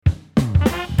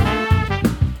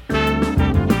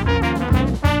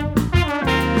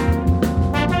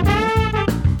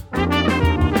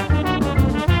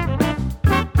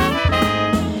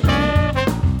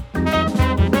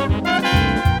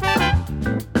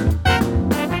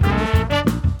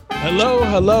Hello,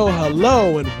 hello,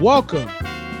 hello, and welcome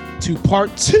to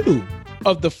part 2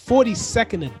 of the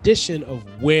 42nd edition of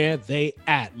Where They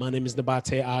At. My name is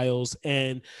Nabate Isles,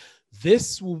 and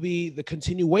this will be the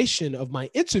continuation of my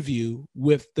interview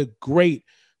with the great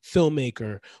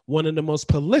filmmaker, one of the most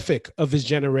prolific of his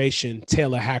generation,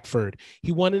 Taylor Hackford.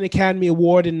 He won an Academy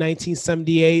Award in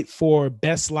 1978 for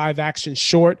Best Live Action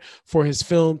Short for his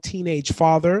film Teenage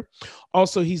Father.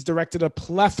 Also, he's directed a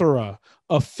plethora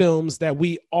of films that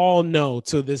we all know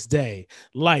to this day,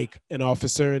 like An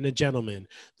Officer and a Gentleman,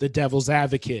 The Devil's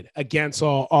Advocate, Against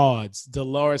All Odds,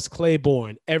 Dolores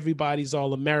Claiborne, Everybody's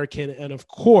All-American, and of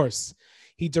course,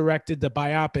 he directed the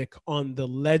biopic on the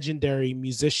legendary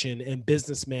musician and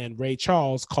businessman Ray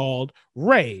Charles called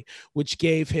Ray, which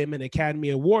gave him an Academy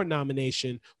Award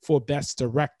nomination for Best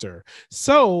Director.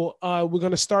 So we're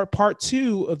going to start part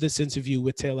 2 of this interview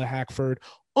with Taylor Hackford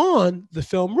on the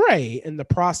film Ray and the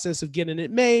process of getting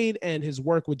it made and his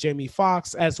work with Jamie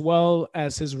Foxx, as well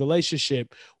as his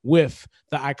relationship with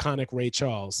the iconic Ray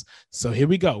Charles. So here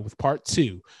we go with part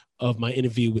 2 of my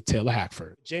interview with Taylor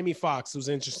Hackford. Jamie Foxx was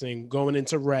interesting going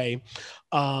into Ray.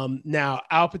 Now,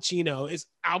 Al Pacino,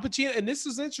 and this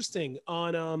was interesting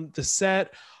on the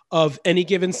set of Any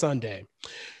Given Sunday.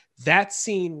 That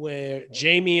scene where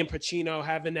Jamie and Pacino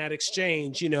having that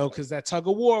exchange, you know, because that tug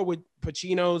of war with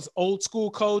Pacino's old school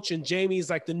coach and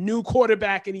Jamie's like the new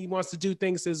quarterback and he wants to do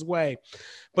things his way.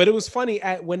 But it was funny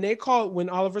when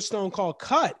Oliver Stone called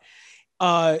cut,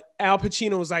 Al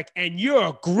Pacino was like, "And you're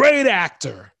a great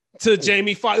actor," to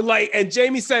Jamie Foxx. And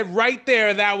Jamie said right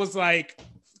there, that was like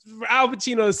Al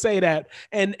Pacino to say that.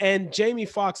 And Jamie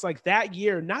Foxx, like that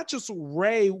year, not just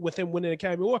Ray with him winning the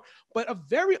Academy Award, but a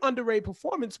very underrated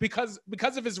performance because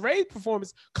of his Ray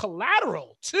performance,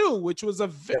 Collateral too, which was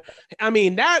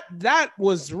that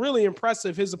was really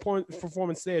impressive. His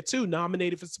performance there too,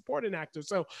 nominated for supporting actor.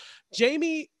 So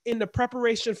Jamie, in the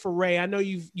preparation for Ray, I know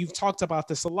you've talked about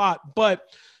this a lot, but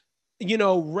you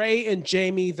know, Ray and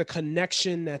Jamie, the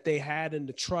connection that they had and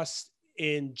the trust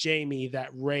in Jamie that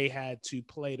Ray had to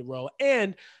play the role,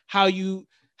 and how you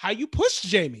pushed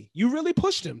Jamie. You really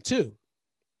pushed him too.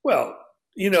 Well,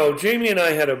 you know, Jamie and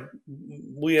I had a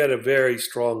very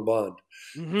strong bond,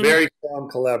 very strong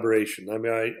collaboration. I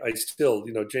mean, I still,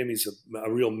 you know, Jamie's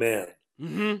a real man.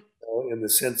 In the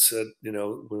sense that, you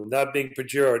know, not being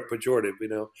pejorative, you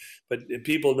know, but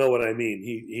people know what I mean.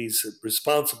 He's a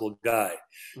responsible guy.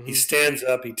 He stands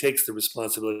up. He takes the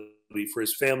responsibility for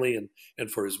his family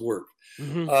and for his work.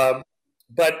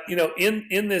 But, you know,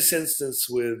 in this instance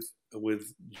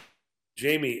with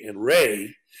Jamie and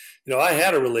Ray, you know, I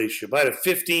had a relationship. I had a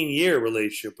 15-year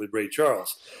relationship with Ray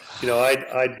Charles. You know,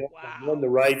 I won the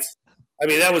rights. I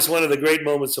mean, that was one of the great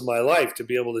moments of my life, to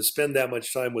be able to spend that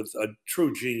much time with a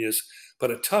true genius,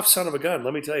 but a tough son of a gun.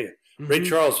 Let me tell you, Ray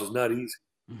Charles was not easy,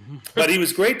 but he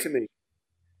was great to me.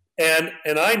 And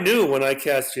I knew when I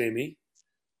cast Jamie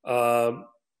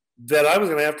that I was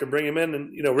going to have to bring him in.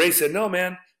 And, you know, Ray said, "No,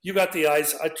 man, you got the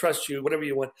eyes. I trust you, whatever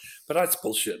you want." But that's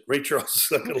bullshit. Ray Charles is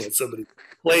not going to let somebody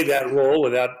play that role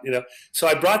without, you know. So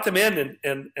I brought them in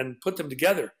and put them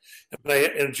together.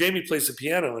 And Jamie plays the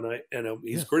piano, and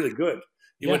he's really good.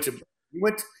 He went. In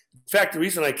fact, the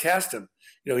reason I cast him,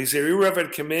 you know, he's an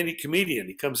irreverent comedian.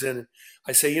 He comes in, and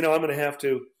I say, you know, I'm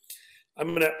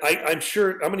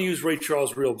sure I'm going to use Ray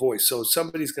Charles' real voice. So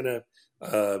somebody's going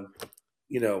to,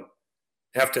 you know,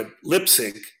 have to lip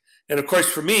sync. And of course,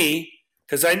 for me,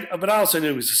 but I also knew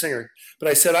he was a singer. But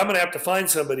I said, I'm going to have to find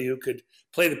somebody who could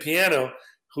play the piano,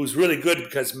 who's really good,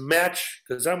 because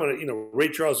I'm going to, you know, Ray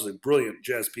Charles is a brilliant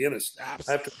jazz pianist. Absolutely.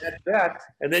 I have to match that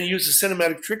and then use the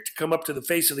cinematic trick to come up to the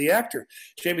face of the actor.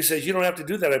 Jamie says, "You don't have to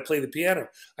do that. I play the piano."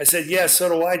 I said, "Yeah, so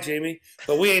do I, Jamie,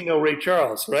 but we ain't no Ray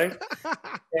Charles, right?"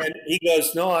 And he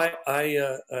goes, "No,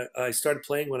 I started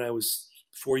playing when I was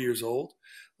 4 years old.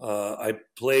 I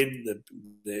played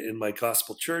in my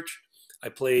gospel church. I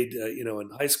played, you know,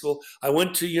 in high school. I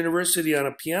went to university on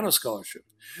a piano scholarship."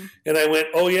 And I went,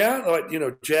 "Oh, yeah? You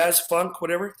know, jazz, funk,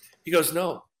 whatever?" He goes,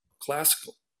 "No,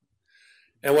 classical."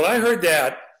 And when I heard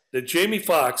that Jamie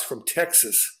Foxx from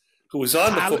Texas, who was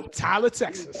on Tyler,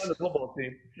 Texas, on the football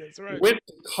team, that's right, went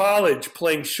to college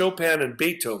playing Chopin and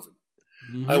Beethoven,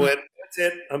 I went, "That's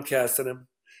it. I'm casting him."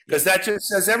 Because that just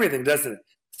says everything, doesn't it?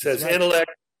 It says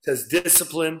intellect, says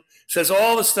discipline, says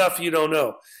all the stuff you don't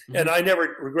know. And I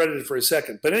never regretted it for a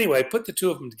second. But anyway, I put the two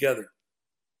of them together.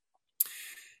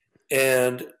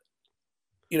 And,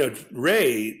 you know,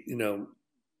 Ray, you know,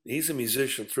 he's a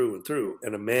musician through and through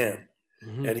and a man.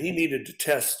 And he needed to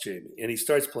test Jamie. And he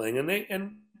starts playing. And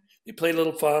they played a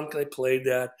little funk. They played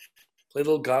that. Played a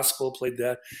little gospel, played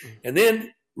that. And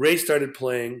then Ray started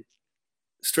playing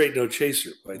Straight No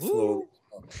Chaser by Thelonious.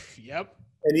 Yep.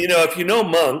 And if you know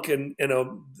Monk, and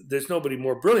there's nobody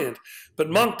more brilliant, but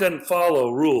Monk doesn't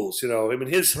follow rules. I mean,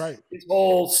 his Right. his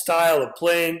whole style of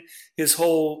playing, his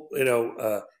whole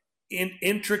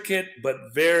intricate but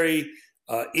very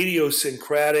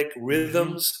idiosyncratic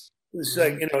rhythms. It's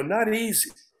like not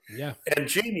easy. Yeah. And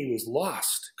Jamie was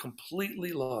lost,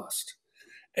 completely lost.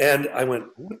 And I went,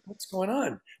 what's going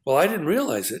on? Well, I didn't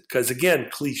realize it because, again,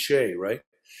 cliche, right?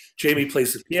 Jamie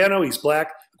plays the piano. He's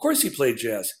black. Of course he played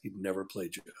jazz. He'd never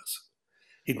played jazz.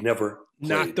 He'd never played.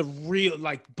 Not the real,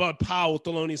 like Bud Powell,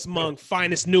 Thelonious Monk,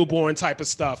 Finest Newborn type of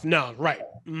stuff. No, right.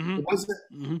 Mm-hmm.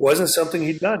 It wasn't something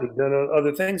he'd done. He'd done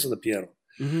other things on the piano.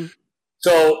 Mm-hmm.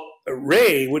 So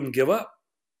Ray wouldn't give up.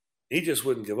 He just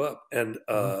wouldn't give up. And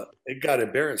it got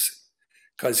embarrassing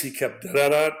because he kept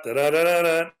da-da-da,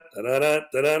 da-da-da-da-da, da-da-da,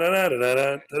 da-da-da-da,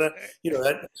 da-da-da, da-da,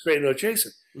 that straight note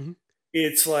chasing. Mm-hmm.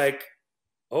 It's like,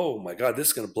 oh my God, this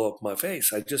is going to blow up my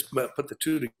face. I just put the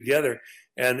two together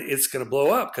and it's going to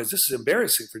blow up because this is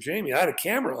embarrassing for Jamie. I had a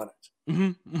camera on it.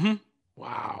 Mm-hmm. Mm-hmm.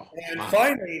 Wow. And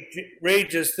finally, Ray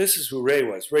this is who Ray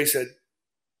was. Ray said,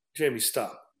 Jamie,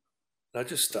 stop. Now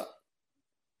just stop.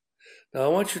 Now I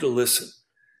want you to listen.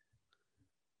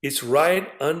 It's right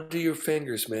under your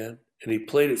fingers, man. And he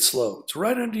played it slow. It's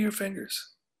right under your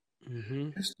fingers. Mm-hmm.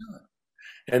 Just do it.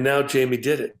 And now Jamie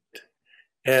did it.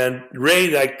 And Ray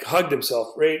hugged himself.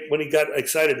 Ray, when he got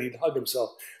excited, he'd hug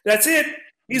himself. That's it.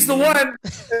 He's the one.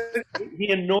 He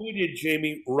anointed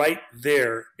Jamie right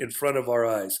there in front of our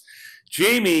eyes.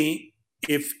 Jamie,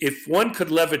 if one could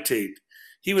levitate,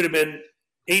 he would have been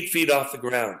 8 feet off the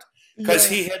ground because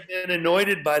he had been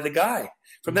anointed by the guy.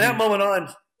 From that moment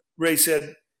on, Ray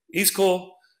said, he's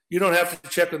cool. You don't have to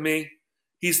check with me.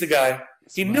 He's the guy.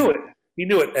 He knew it. He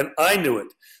knew it. And I knew it.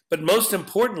 But most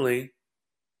importantly,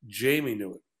 Jamie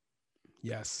knew it.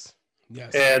 Yes.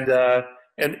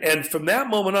 And from that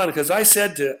moment on, because I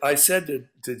said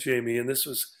to Jamie, and this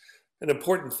was an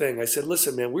important thing, I said,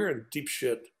 listen, man, we're in deep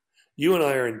shit. You and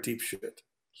I are in deep shit.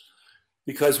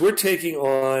 Because we're taking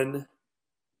on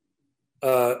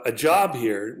a job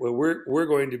here where we're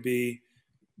going to be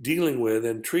dealing with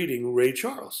and treating Ray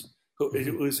Charles, who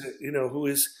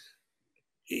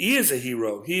he is a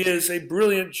hero. He is a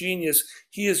brilliant genius.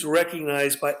 He is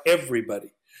recognized by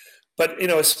everybody. But,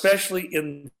 especially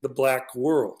in the black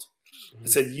world. I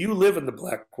said, you live in the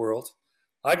black world.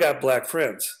 I got black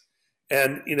friends.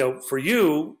 And, for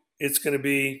you, it's going to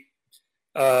be,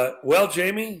 well,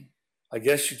 Jamie, I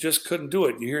guess you just couldn't do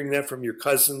it. You're hearing that from your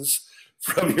cousins,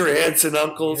 from your aunts and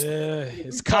uncles. Yeah,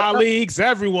 his colleagues,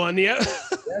 everyone, yeah.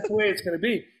 That's the way it's going to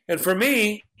be. And for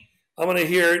me, I'm going to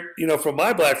hear, from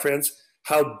my black friends,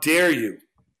 how dare you,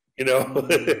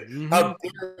 Mm-hmm. how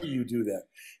dare you do that?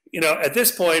 At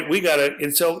this point, we got to,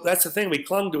 and so that's the thing, we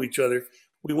clung to each other.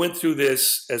 We went through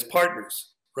this as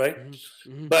partners, right?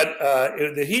 Mm-hmm. But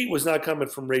the heat was not coming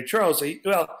from Ray Charles.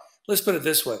 Well, let's put it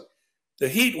this way. The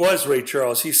heat was Ray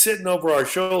Charles. He's sitting over our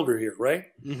shoulder here, right?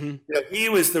 Mm-hmm. He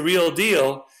was the real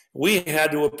deal. We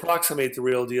had to approximate the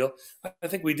real deal. I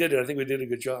think we did it. I think we did a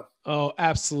good job. Oh,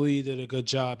 absolutely did a good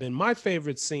job. And my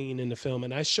favorite scene in the film,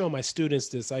 and I show my students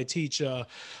this, I teach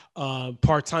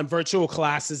part-time virtual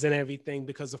classes and everything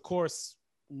because, of course,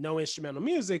 no instrumental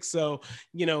music. So,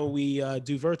 we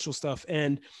do virtual stuff.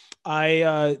 And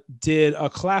I did a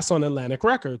class on Atlantic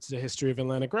Records, the history of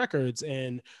Atlantic Records,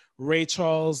 and Ray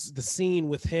Charles, the scene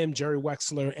with him, Jerry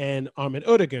Wexler, and Ahmet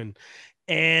Ertegun.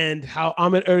 And how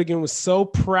Ahmet Ertegun was so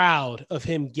proud of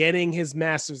him getting his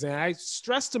master's. And I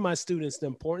stress to my students the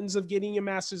importance of getting your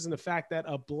master's and the fact that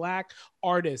a black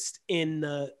artist in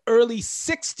the early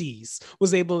 60s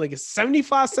was able to get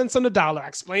 75 cents on the dollar. I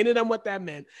explained to them what that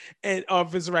meant and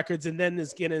of his records, and then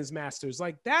is getting his master's.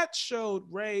 Like that showed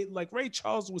Ray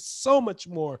Charles was so much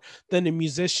more than a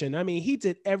musician. I mean, he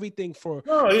did everything for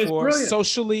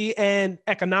socially and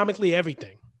economically,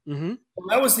 everything. Mm-hmm. Well,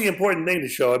 that was the important thing to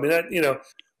show. I mean,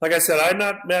 like I said, I've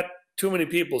not met too many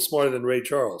people smarter than Ray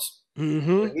Charles.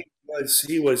 Mm-hmm.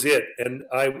 He was it, and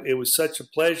it was such a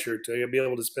pleasure to be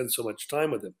able to spend so much time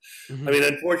with him. Mm-hmm. I mean,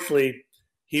 unfortunately,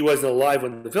 he wasn't alive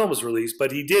when the film was released,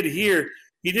 but he did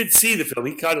see the film.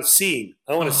 He caught a scene.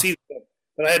 I want to see the film,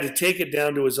 but I had to take it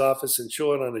down to his office and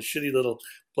show it on a shitty little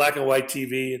black and white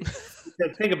TV.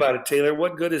 And think about it, Taylor.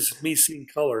 What good is me seeing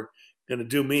color going to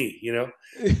do me?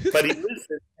 But he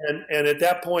listened, and at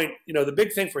that point, the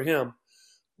big thing for him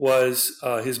was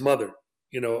his mother,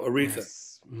 Aretha.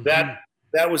 Yes. Mm-hmm.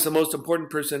 That was the most important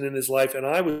person in his life, and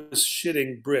I was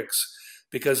shitting bricks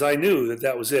because I knew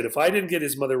that was it. If I didn't get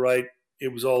his mother right,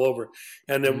 it was all over.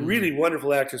 And a really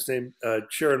wonderful actress named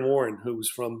Sharon Warren, who was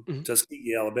from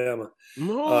Tuskegee, Alabama.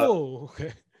 Oh,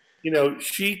 okay.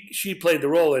 she played the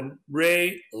role, and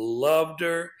Ray loved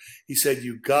her. He said,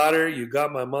 "You got her. You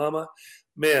got my mama."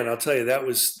 Man, I'll tell you, that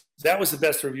was the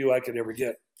best review I could ever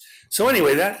get. So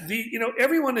anyway,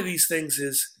 every one of these things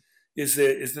is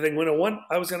the thing.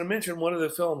 I was going to mention one of the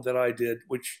films that I did,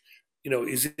 which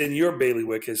is in your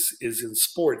bailiwick, is in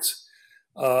sports.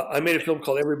 I made a film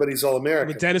called Everybody's All American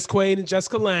with Dennis Quaid and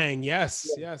Jessica Lange. Yes,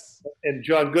 yes, and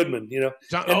John Goodman.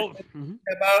 John,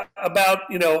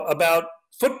 about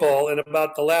football and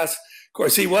about the last. Of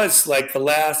course, he was like the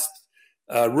last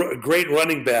great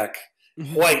running back.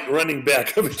 White running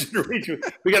back of a generation.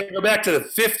 We got to go back to the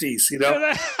 50s,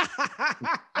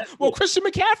 Well, Christian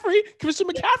McCaffrey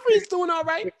is doing all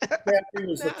right. McCaffrey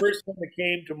was the first one that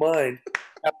came to mind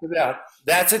after that.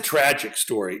 That's a tragic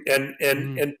story. And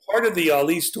part of the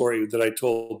Ali story that I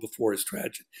told before is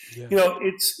tragic. Yeah.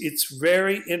 It's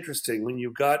very interesting when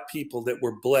you got people that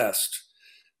were blessed.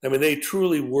 I mean, they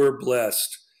truly were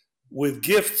blessed with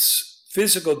gifts,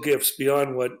 physical gifts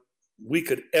beyond what we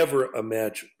could ever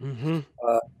imagine. Mm-hmm.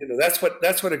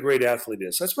 That's what a great athlete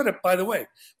is. That's by the way,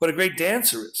 what a great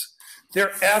dancer is.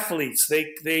 They're athletes.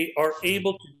 They are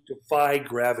able to defy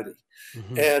gravity,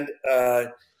 and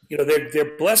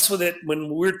they're blessed with it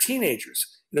when we're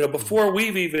teenagers. Before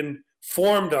we've even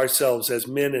formed ourselves as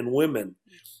men and women,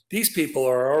 these people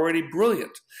are already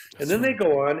brilliant, and then they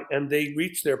go on and they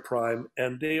reach their prime,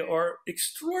 and they are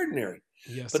extraordinary.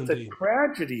 Yes, but indeed. The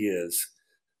tragedy is,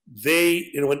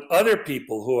 when other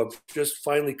people who have just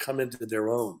finally come into their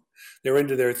own, they're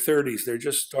into their 30s, they're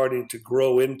just starting to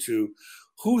grow into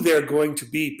who they're going to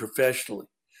be professionally.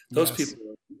 Those people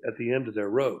are at the end of their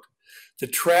road. The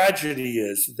tragedy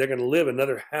is they're going to live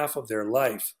another half of their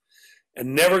life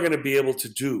and never going to be able to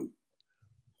do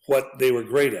what they were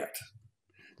great at.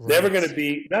 Right. Never going to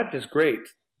be not just great,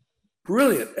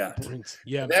 brilliant at.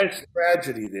 Yeah, that's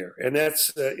tragedy there, and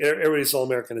that's Everybody's All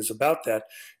American is about that.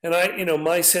 And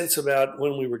my sense about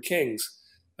When We Were Kings,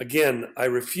 again, I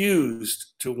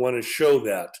refused to want to show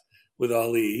that with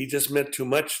Ali. He just meant too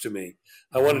much to me.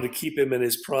 I wanted to keep him in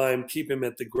his prime, keep him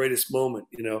at the greatest moment,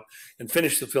 and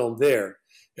finish the film there,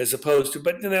 as opposed to.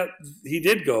 But he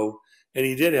did go, and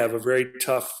he did have a very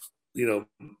tough,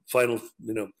 final,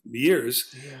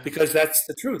 years, because that's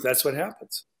the truth. That's what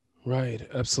happens. Right,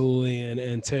 absolutely.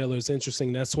 And Taylor's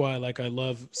interesting. That's why I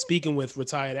love speaking with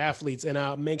retired athletes, and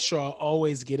I'll make sure I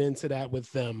always get into that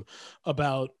with them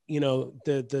about,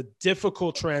 the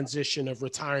difficult transition of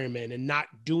retirement and not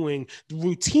doing the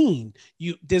routine.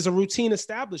 There's a routine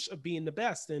established of being the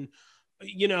best. And,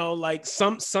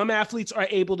 some athletes are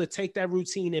able to take that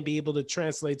routine and be able to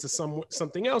translate to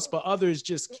something else, but others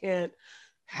just can't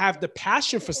have the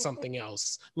passion for something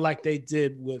else like they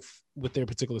did with their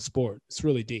particular sport. It's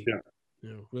really deep.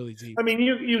 Yeah. Really deep. I mean,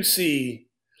 you see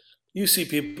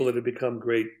people that have become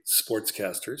great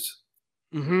sportscasters.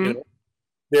 Mm-hmm.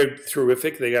 They're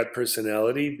terrific. They got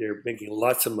personality. They're making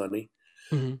lots of money.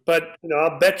 Mm-hmm. But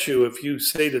I'll bet you, if you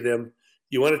say to them,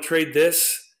 "You want to trade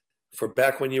this for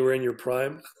back when you were in your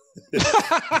prime," they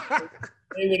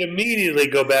would immediately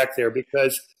go back there,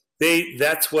 because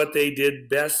that's what they did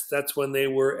best. That's when they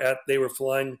were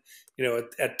flying,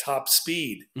 at top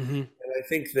speed. Mm-hmm. And I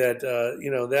think that,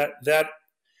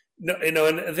 and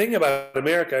the thing about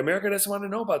America doesn't want to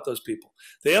know about those people.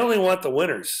 They only want the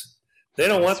winners. They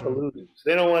don't want the losers.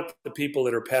 They don't want the people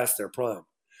that are past their prime.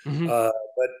 Mm-hmm.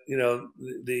 But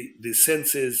the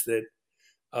sense is that,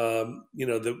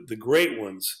 the great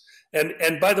ones.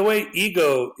 And by the way,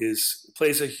 ego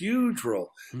plays a huge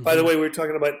role. Mm-hmm. By the way, we're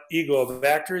talking about ego of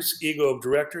actors, ego of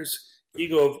directors,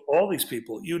 ego of all these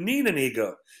people. You need an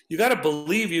ego. You got to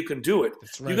believe you can do it.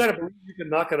 That's right. You got to believe you can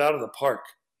knock it out of the park.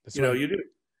 That's right. You do.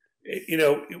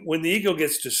 When the ego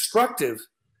gets destructive,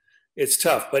 it's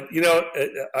tough. But that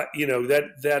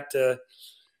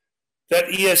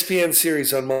ESPN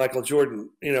series on Michael Jordan,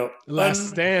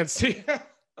 Last Dance.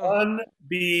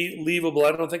 Unbelievable.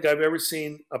 I don't think I've ever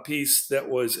seen a piece that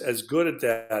was as good at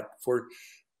that, for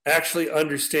actually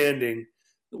understanding,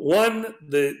 one,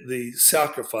 the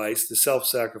sacrifice, the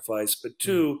self-sacrifice, but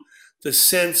two, the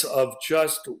sense of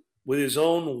just with his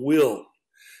own will,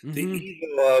 the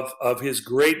ego of his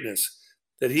greatness,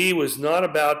 that he was not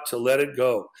about to let it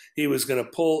go. He was going to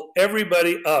pull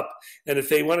everybody up. And if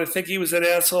they want to think he was an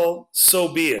asshole,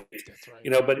 so be it. That's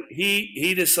right. But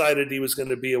he decided he was going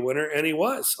to be a winner, and he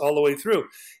was all the way through.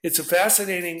 It's a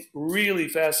fascinating, really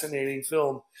fascinating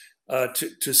film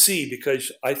to see,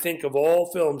 because I think of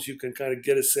all films, you can kind of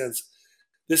get a sense,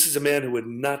 this is a man who would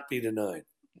not be denied.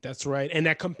 That's right. And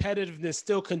that competitiveness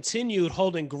still continued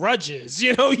holding grudges,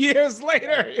 you know, years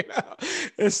later, you know,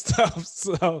 and stuff.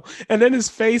 So, and then his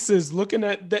faces looking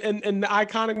at and the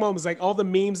iconic moments, like all the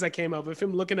memes that came up of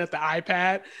him looking at the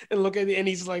iPad and looking and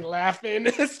he's like laughing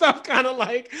and stuff, kind of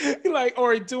like,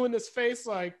 or doing this face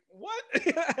like, what?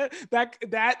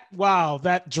 Wow,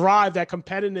 that drive, that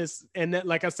competitiveness, and that,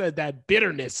 like I said, that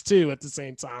bitterness too at the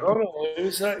same time. Oh, no, it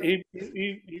was,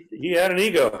 he had an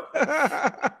ego. You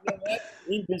know what?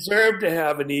 He deserved to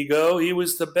have an ego. He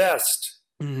was the best.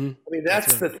 Mm-hmm. I mean,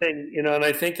 that's the thing, you know, and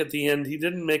I think at the end, he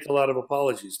didn't make a lot of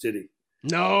apologies, did he?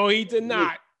 No, he did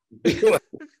not.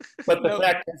 But the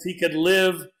fact is he could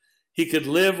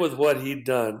live with what he'd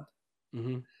done.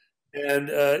 Mm-hmm. And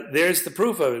there's the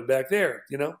proof of it back there,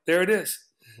 you know, there it is.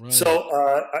 Right.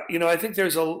 So, you know, I think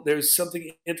there's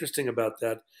something interesting about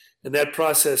that. And that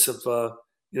process of,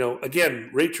 you know, again,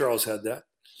 Ray Charles had that.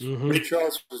 Mm-hmm. Ray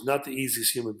Charles was not the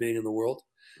easiest human being in the world.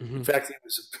 Mm-hmm. In fact, he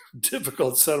was a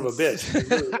difficult son of a bitch.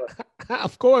 Really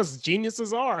of course,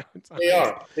 geniuses are.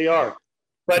 They are.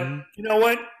 But you know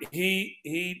what?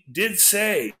 He did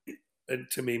say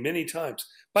to me many times.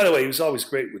 By the way, he was always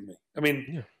great with me. I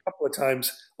mean, a couple of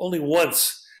times, only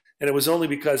once, and it was only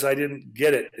because I didn't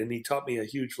get it, and he taught me a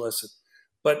huge lesson.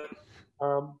 But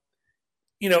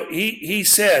you know, he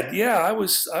said, "Yeah, I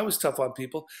was tough on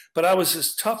people, but I was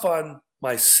as tough on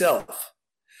myself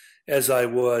as I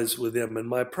was with him." And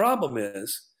my problem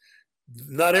is,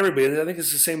 not everybody. And I think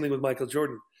it's the same thing with Michael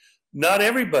Jordan. Not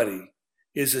everybody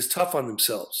is as tough on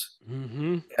themselves.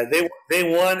 Mm-hmm. And they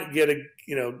want to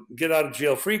get out of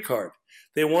jail free card.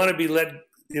 They want to be let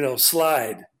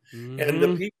slide. Mm-hmm. And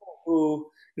the people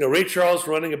who Ray Charles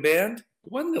running a band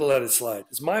wasn't going to let it slide.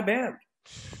 It's my band,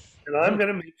 and I'm going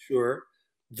to make sure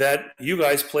that you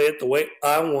guys play it the way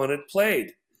I want it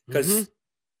played, because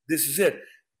this is it.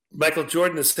 Michael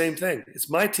Jordan, the same thing. It's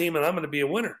my team, and I'm going to be a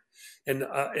winner, and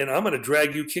I'm going to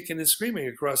drag you kicking and screaming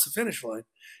across the finish line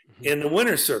in the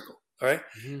winner's circle. All right.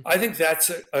 I think that's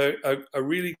a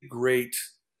really great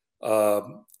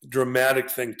dramatic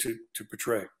thing to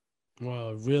portray. Well,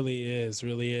 it really is,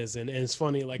 and it's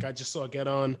funny. Like, I just saw Get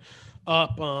On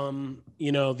Up,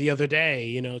 the other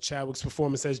day. Chadwick's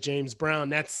performance as James Brown.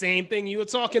 That same thing you were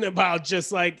talking about.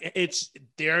 Just like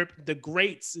the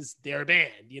greats is their band.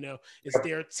 It's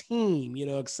their team.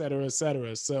 Et cetera, et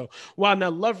cetera. So, wow. Now,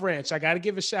 Love Ranch. I got to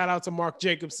give a shout out to Mark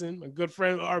Jacobson, a good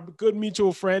friend, our good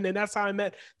mutual friend, and that's how I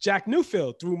met Jack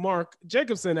Newfield, through Mark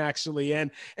Jacobson, actually,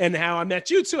 and how I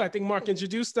met you too. I think Mark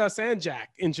introduced us, and Jack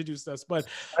introduced us. But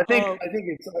I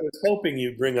was hoping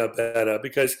you'd bring up that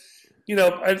because,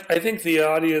 I think the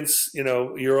audience,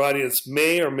 your audience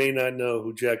may or may not know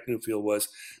who Jack Newfield was,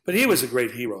 but he was a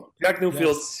great hero. Jack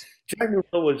Newfield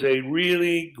was a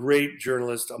really great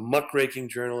journalist, a muckraking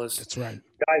journalist. That's right.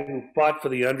 A guy who fought for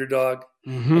the underdog,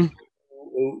 who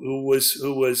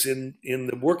was in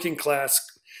the working class.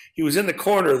 He was in the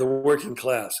corner of the working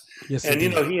class. Yes, and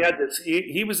he had this.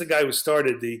 He was the guy who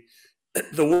started the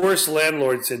worst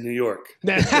landlords in New York.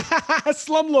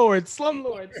 Slumlords.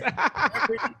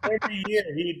 every year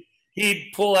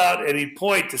he'd pull out and he'd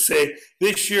point to say,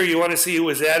 "This year you want to see who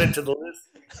was added to the list?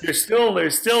 There's still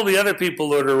the other people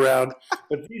that are around,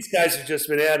 but these guys have just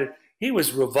been added." He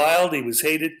was reviled, he was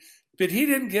hated, but he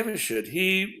didn't give a shit.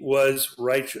 He was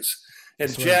righteous. And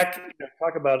that's Jack, right.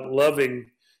 Talk about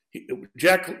loving.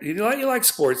 Jack, he liked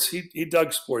sports. He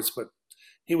dug sports, but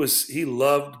he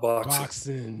loved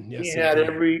boxing. Yes, he had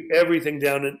everything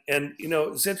down, and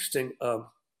it's interesting.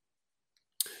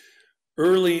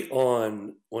 Early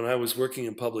on, when I was working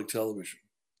in public television,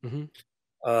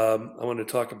 I want to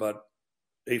talk about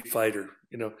a fighter.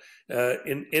 In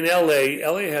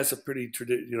LA has a pretty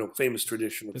famous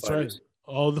tradition of fighters. Right.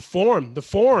 Oh, the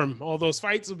form. All those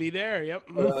fights will be there. Yep.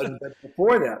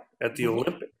 Before that, at the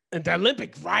Olympic. At the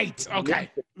Olympic, right?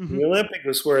 Okay. The Olympic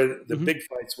was where the big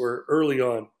fights were early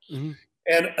on, and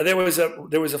there was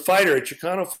a fighter, a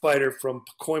Chicano fighter from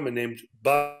Pacoima named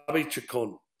Bobby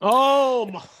Chacon.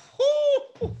 Oh,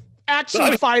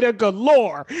 action fighter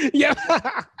galore! Yeah.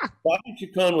 Bobby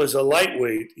Chacon was a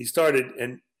lightweight. He started,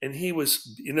 and he was,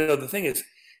 the thing is,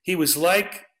 he was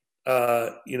like,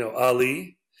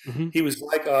 Ali. He was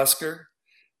like Oscar.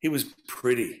 He was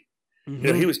pretty.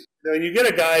 He was. You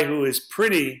get a guy who is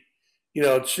pretty,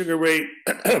 Sugar Ray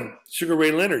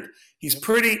Leonard. He's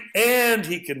pretty and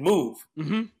he can move.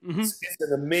 It's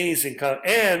an amazing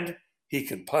and he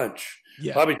can punch.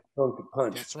 Yeah. Bobby Chacon can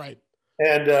punch. That's right.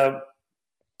 And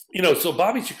so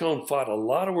Bobby Chacon fought a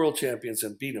lot of world champions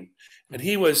and beat him, and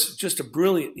he was just a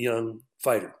brilliant young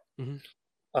fighter. And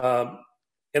a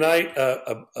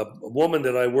woman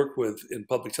that I worked with in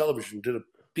public television did a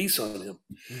piece on him,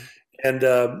 and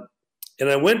And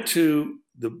I went to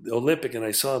the Olympic and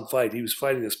I saw him fight. He was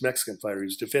fighting this Mexican fighter. He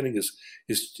was defending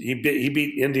he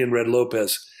beat Indian Red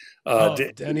Lopez.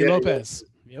 Danny Lopez.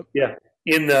 Yep. Yeah,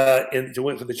 to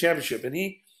win for the championship, and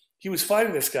he was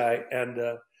fighting this guy, and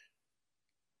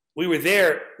we were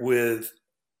there with,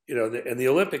 and the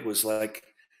Olympic was like,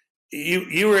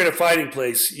 you were in a fighting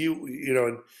place,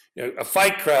 a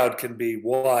fight crowd can be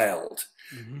wild.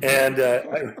 Mm-hmm. And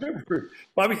I remember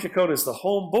Bobby Chacon is the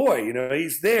home boy,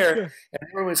 he's there, yeah. And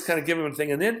everyone's kind of giving him a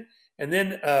thing. And then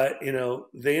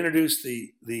they introduced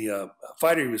the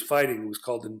fighter he was fighting, who was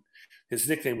called, his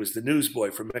nickname was the Newsboy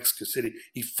from Mexico City.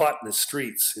 He fought in the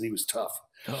streets and he was tough.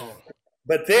 Oh.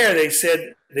 But there they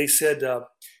said, they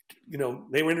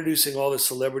were introducing all the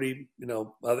celebrity,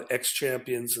 other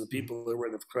ex-champions and the people that were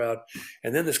in the crowd.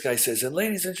 And then this guy says, and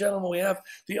ladies and gentlemen, we have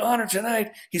the honor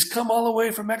tonight. He's come all the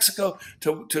way from Mexico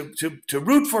to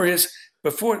root for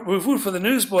the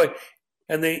Newsboy.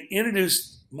 And they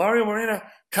introduced Mario Moreno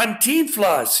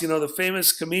Cantinflas, the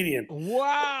famous comedian.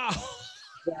 Wow.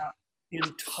 The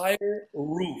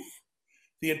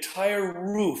entire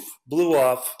roof blew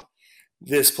off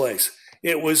this place.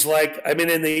 It was like, and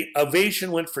the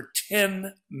ovation went for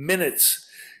 10 minutes.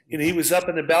 He was up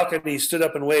in the balcony, he stood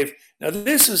up and waved. Now,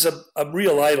 this is a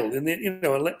real idol. And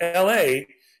L.A.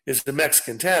 is the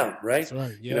Mexican town, right? That's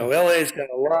right, yeah. L.A.'s got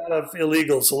a lot of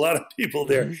illegals, a lot of people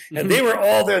there. Mm-hmm. And they were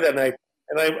all there that night.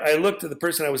 And I looked at the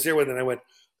person I was there with and I went,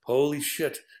 holy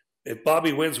shit. If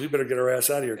Bobby wins, we better get our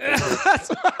ass out of here.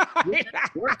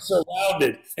 We're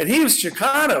surrounded. And he was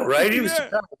Chicano, right? He was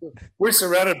Chicano. We're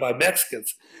surrounded by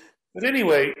Mexicans. But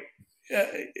anyway,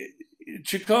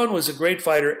 Chacon was a great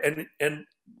fighter, and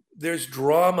there's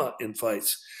drama in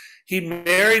fights. He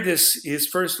married his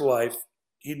first wife.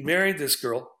 He married this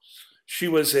girl. She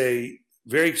was a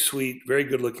very sweet, very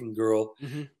good-looking girl.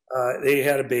 Mm-hmm. They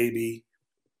had a baby,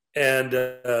 and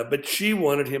but she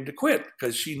wanted him to quit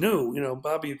because she knew,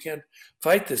 Bobby, you can't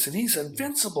fight this, and he's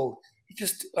invincible. He's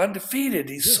just undefeated.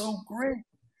 He's so great.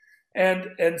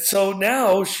 And so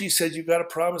now she said, you got to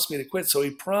promise me to quit. So he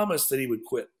promised that he would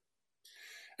quit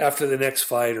after the next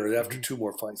fight or after two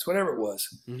more fights, whatever it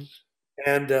was. Mm-hmm.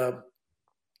 And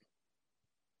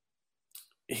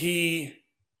he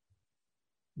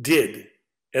did.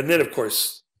 And then, of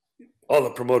course, all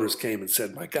the promoters came and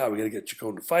said, my God, we got to get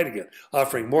Chacon to fight again,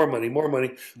 offering more money.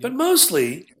 Mm-hmm. But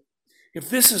mostly, if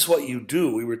this is what you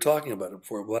do, we were talking about it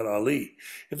before, about Ali.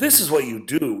 If this is what you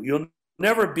do, you'll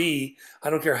never be, I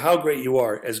don't care how great you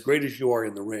are, as great as you are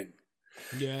in the ring.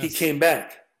 Yes. He came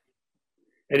back.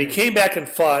 And he came back and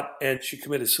fought, and she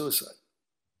committed suicide.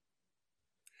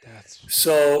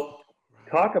 So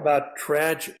talk about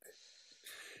tragic.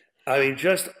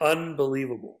 Just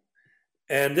unbelievable.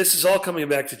 And this is all coming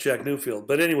back to Jack Newfield.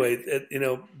 But anyway,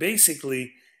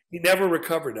 basically, he never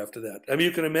recovered after that.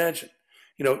 You can imagine.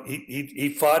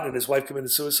 He fought, and his wife committed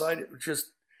suicide. It was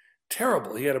just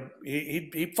terrible.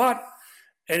 He fought,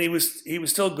 and he was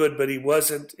still good, but he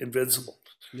wasn't invincible.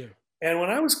 Yeah. And when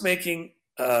I was making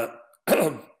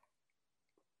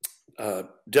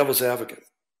Devil's Advocate,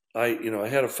 I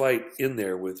had a fight in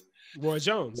there with Roy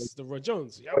Jones, Roy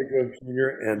Jones Jr.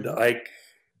 and Ike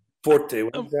Forte.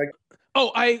 Was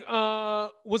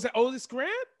it Otis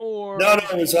Grant or no?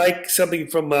 It was Ike something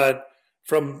from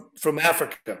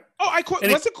Africa. Oh,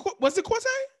 was it Corte?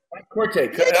 Corte.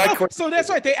 So that's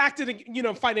right. They acted,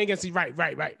 fighting against you. Right.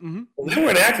 Mm-hmm. Well, they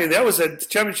weren't acting. That was a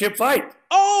championship fight.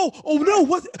 Oh no!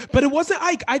 But it wasn't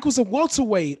Ike. Ike was a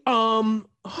welterweight. No,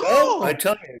 I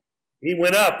tell you, he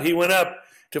went up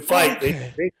to fight.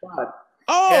 Okay. They fought.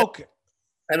 Oh, okay.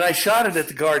 And I shot it at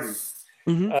the Garden.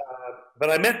 Mm-hmm. But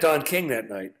I met Don King that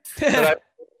night. But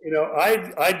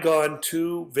I'd gone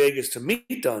to Vegas to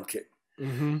meet Don King.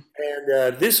 Mm-hmm.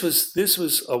 And this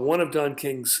was one of Don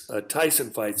King's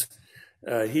Tyson fights.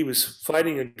 He was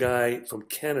fighting a guy from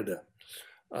Canada.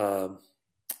 What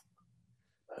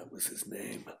was his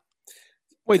name?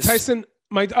 Wait, Tyson?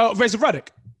 Razor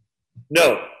Ruddock?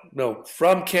 No,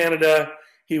 from Canada.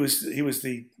 He was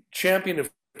the champion of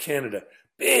Canada.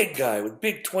 Big guy with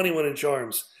big 21-inch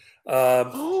arms.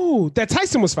 That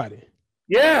Tyson was fighting.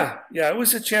 Yeah, it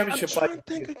was a championship fight.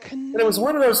 And it was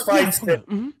one of those fights that.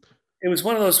 Mm-hmm. It was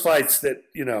one of those fights that,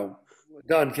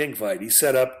 Don King fight. He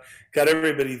set up, got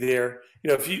everybody there.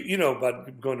 If you know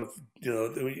about going to,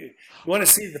 you want to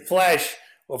see the flash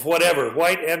of whatever,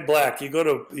 white and black,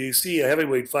 you see a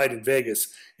heavyweight fight in Vegas.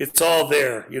 It's all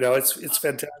there. It's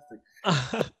fantastic.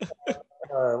 What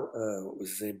was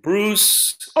his name?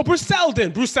 Bruce. Oh, Bruce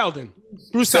Seldon. Bruce Seldon.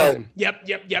 Yep.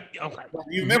 Okay.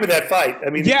 You remember that fight?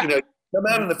 Come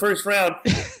out in the first round.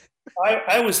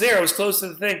 I was there. I was close to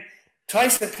the thing.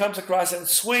 Tyson comes across and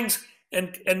swings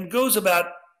and goes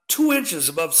about 2 inches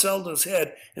above Seldon's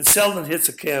head, and Seldon hits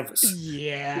the canvas.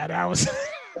 Yeah, that was.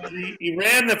 He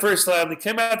ran the first round. He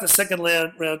came out the second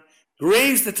round,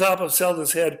 grazed the top of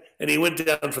Seldon's head, and he went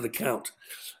down for the count.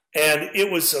 And it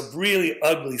was a really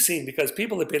ugly scene because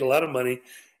people had paid a lot of money,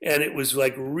 and it was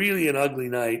like really an ugly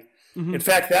night. In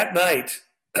fact, that night,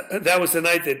 that was the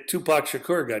night that Tupac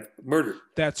Shakur got murdered.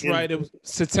 That's right. It was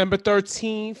September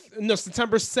 13th. No,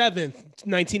 September 7th,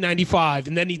 1995.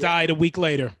 And then he died a week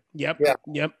later. Yep. Yeah.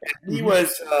 Yep. And he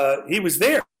was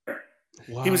there.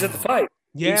 Wow. He was at the fight.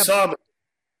 Yeah. He saw him.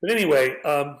 But anyway,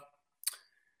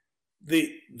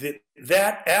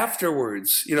 that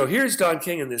afterwards, here's Don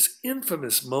King in this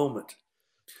infamous moment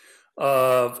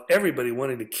of everybody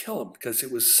wanting to kill him because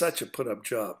it was such a put-up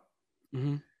job.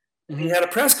 He had a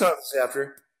press conference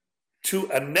after to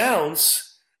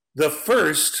announce the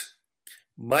first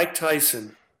Mike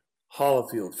Tyson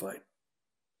Holyfield fight.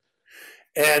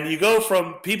 And you go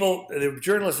from people, the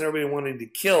journalists and everybody wanting to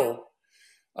kill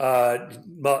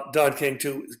Don King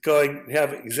to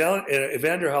have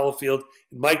Evander Holyfield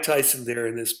and Mike Tyson there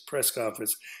in this press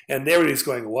conference. And everybody's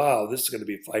going, wow, this is going to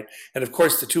be a fight. And of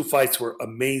course, the two fights were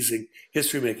amazing,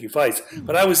 history-making fights.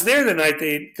 But I was there the night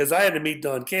because I had to meet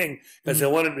Don King because I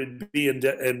wanted him to be in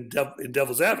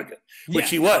Devil's Advocate, which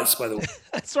he was, by the way.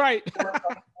 That's right.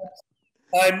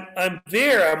 I'm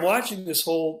there. I'm watching this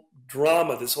whole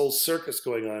drama, this whole circus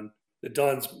going on that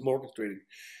Don's orchestrating.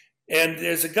 And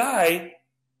there's a guy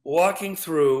walking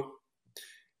through,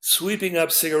 sweeping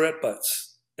up cigarette butts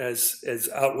as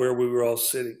out where we were all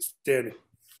standing.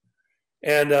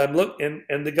 And I'm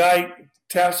and the guy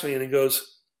taps me and he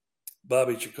goes,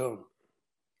 Bobby Chacon.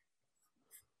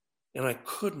 And I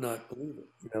could not believe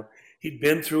it. He'd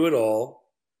been through it all.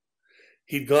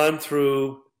 He'd gone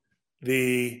through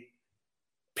the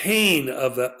pain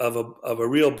of a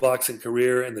real boxing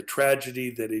career and the tragedy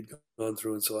that he'd gone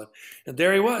through and so on. And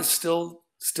there he was,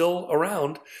 still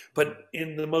around, but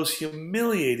in the most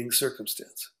humiliating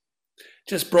circumstance.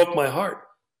 Just broke my heart.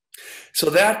 So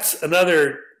that's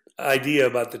another idea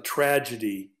about the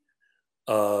tragedy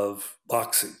of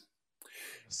boxing.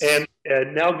 And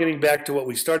now getting back to what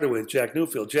we started with, Jack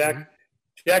Newfield.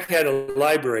 Jack had a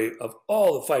library of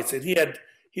all the fights, and he had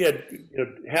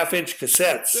half-inch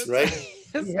cassettes, right?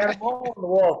 He had them all on the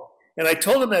wall. And I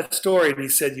told him that story, and he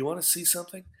said, "You want to see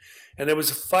something?" And there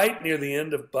was a fight near the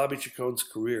end of Bobby Chacon's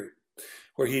career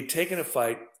where he had taken a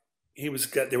fight. There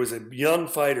was a young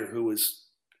fighter who was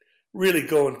really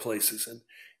going places, and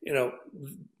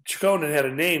Chacon had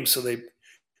a name, so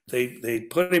they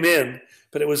put him in,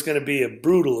 but it was going to be a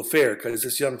brutal affair because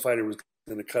this young fighter was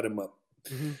going to cut him up.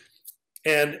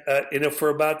 And for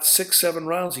about 6-7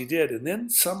 rounds he did, and then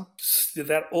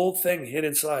that old thing hit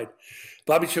inside.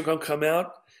 Bobby Chacon come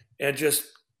out and just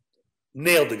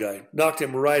nailed the guy, knocked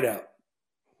him right out.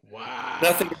 Wow.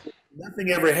 Nothing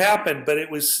ever happened, but it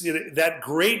was that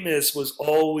greatness was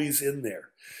always in there.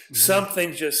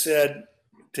 Something just said,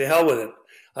 to hell with it.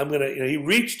 I'm gonna. He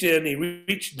reached in, he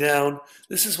reached down.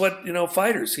 This is what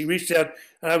fighters. He reached down,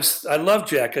 and I love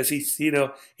Jack because he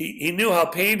knew how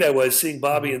pained I was seeing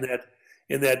Bobby in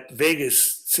that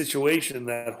Vegas situation,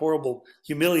 that horrible,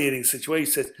 humiliating situation.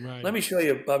 He said, "Let me show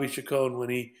you Bobby Chacon when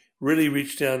he really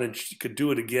reached down and could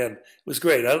do it again." It was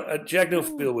great. Jack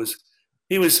Newfield was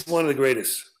one of the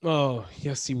greatest. Oh,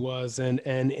 yes, he was. And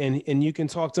you can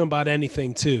talk to him about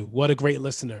anything too. What a great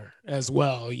listener as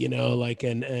well,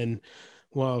 and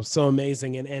wow, so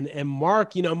amazing. And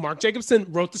Mark, Mark Jacobson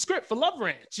wrote the script for Love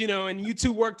Ranch, and you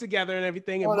two worked together and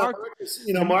everything. And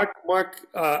Mark,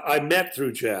 I met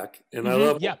through Jack, and I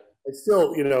love. Yeah. I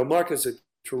still, Mark is a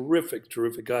terrific,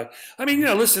 terrific guy. I mean,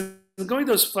 listen, going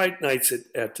to those fight nights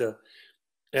at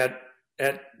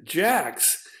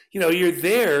Jack's, you're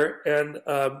there, and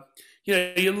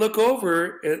you look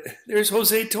over, and there's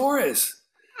Jose Torres.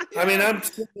 I mean, I'm,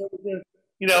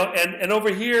 and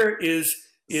over here is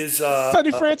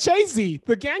Sonny Franchese,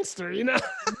 the gangster,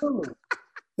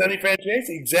 Sonny Franchese,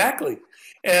 exactly,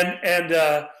 and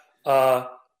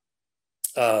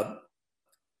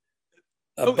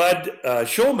Bud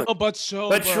Shulman. Oh, Bud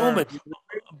Shulman.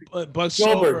 Bud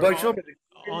Shulman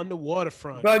on the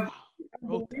waterfront.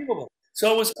 Unbelievable.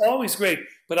 So it was always great.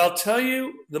 But I'll tell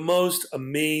you the most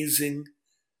amazing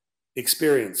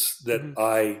experience that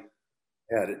I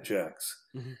had at Jack's.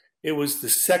 It was the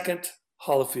second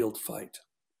Holyfield fight.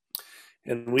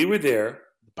 And we were there.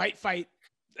 Bite fight.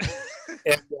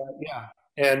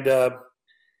 And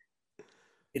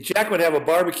Jack would have a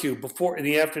barbecue in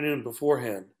the afternoon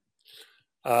beforehand.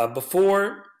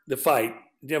 Before the fight,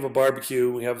 we'd have a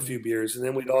barbecue, we'd have a few beers, and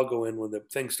then we'd all go in when the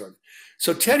thing started.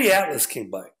 So Teddy Atlas came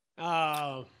by.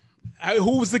 Oh,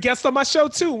 Who was the guest on my show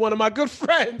too? One of my good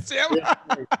friends. Yeah. Yeah.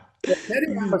 Well,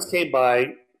 Teddy Atlas came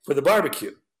by for the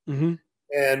barbecue, Mm-hmm.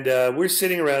 and we're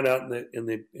sitting around out in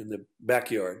the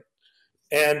backyard,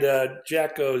 and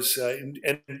Jack goes, and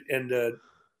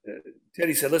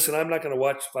Teddy said, "Listen, I'm not going to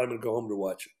watch the fight. I'm going to go home to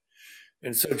watch it."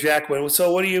 And so Jack went, "Well,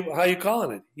 so how are you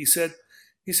calling it?" He said,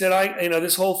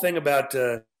 this whole thing about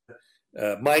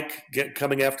Mike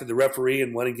coming after the referee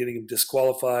and getting him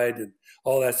disqualified and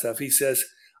all that stuff. He says,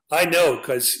 "I know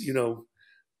because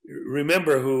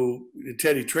remember who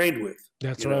Teddy trained with."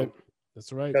 That's right.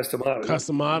 That's right. Customato.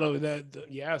 Customato.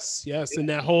 Yes. And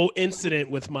that whole incident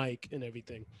with Mike and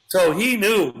everything. So he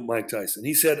knew Mike Tyson.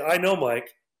 He said, "I know Mike."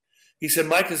 He said,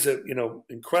 "Mike is a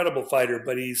incredible fighter,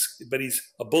 but he's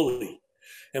a bully,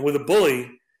 and with a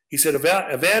bully." He said,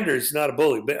 Evander's not a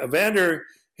bully. But Evander,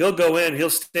 he'll go in, he'll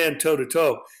stand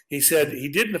toe-to-toe. He said he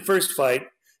did in the first fight,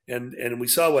 and we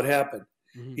saw what happened.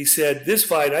 Mm-hmm. He said, this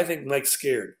fight, I think Mike's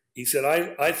scared. He said,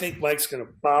 I think Mike's going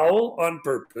to foul on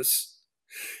purpose,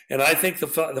 and I think the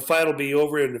fight will be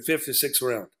over in the 5th or 6th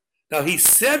round. Now, he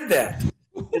said that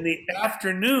in the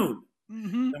afternoon.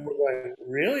 Mm-hmm. And we're going,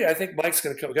 really? I think Mike's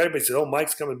going to come. Everybody said,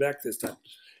 Mike's coming back this time.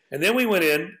 And then we went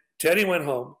in. Teddy went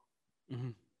home.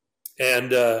 Mm-hmm.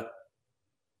 And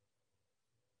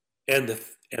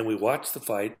we watched the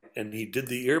fight, and he did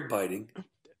the ear biting,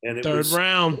 and it was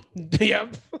round.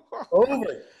 Yep.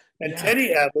 Over. And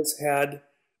Teddy Atlas had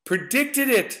predicted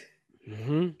it.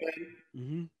 Mm-hmm.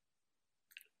 Mm-hmm.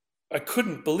 I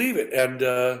couldn't believe it.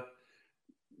 And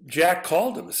Jack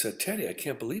called him and said, "Teddy, I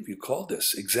can't believe you called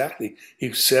this exactly."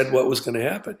 He said what was going to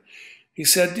happen. He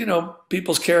said,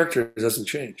 people's character doesn't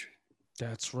change.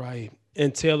 That's right.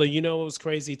 And Taylor, what was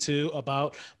crazy too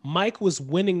about Mike was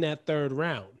winning that 3rd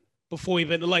round before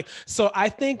even so I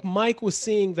think Mike was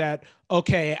seeing that,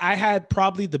 okay, I had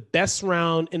probably the best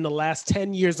round in the last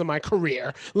 10 years of my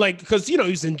career. Because, he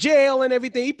was in jail and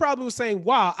everything. He probably was saying,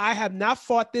 wow, I have not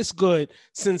fought this good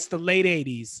since the late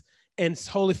 80s. And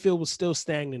Holyfield was still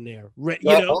standing there,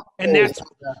 and that's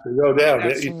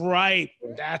right.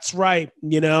 That's right.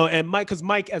 And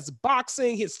Mike, as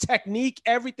boxing, his technique,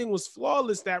 everything was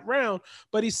flawless that round.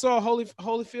 But he saw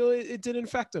Holyfield, it didn't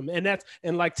affect him,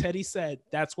 and like Teddy said,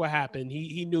 that's what happened.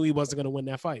 He knew he wasn't going to win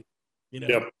that fight.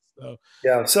 Yep.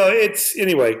 So it's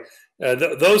anyway.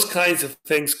 Those kinds of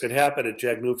things could happen at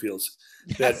Jack Newfield's.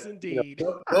 Yes, indeed.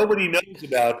 Nobody knows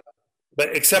about,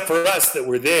 but except for us that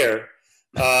were there.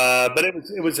 But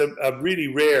it was a really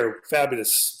rare,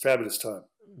 fabulous time.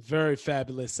 Very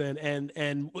fabulous. And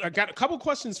I got a couple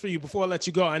questions for you before I let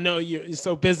you go. I know you're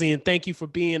so busy, and thank you for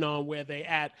being on Where They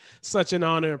At. Such an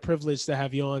honor and privilege to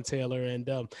have you on, Taylor.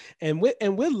 And with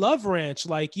Love Ranch,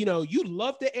 you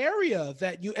love the area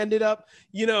that you ended up,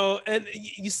 and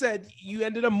you said you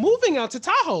ended up moving out to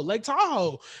Tahoe, Lake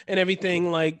Tahoe, and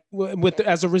everything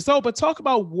as a result. But talk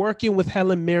about working with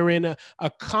Helen Mirren, a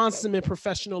consummate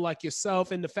professional like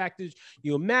yourself, and the fact that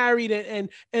you're married and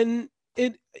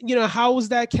how was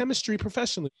that chemistry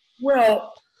professionally?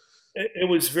 Well, it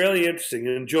was really interesting.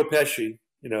 And Joe Pesci,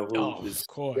 who is of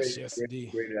course, yes, indeed,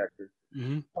 great actor.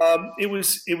 Mm-hmm. It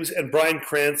was, and Bryan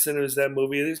Cranston was that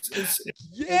movie. The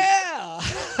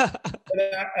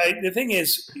thing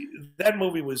is, that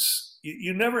movie was,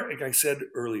 you never, like I said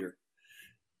earlier,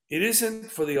 it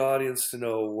isn't for the audience to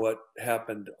know what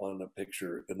happened on the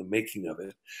picture and the making of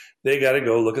it. They got to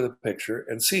go look at the picture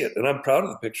and see it. And I'm proud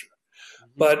of the picture.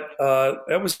 But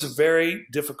that was a very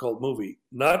difficult movie,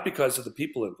 not because of the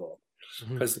people involved,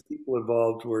 because the people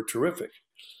involved were terrific.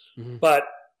 Mm-hmm. But,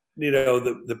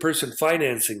 the person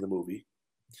financing the movie,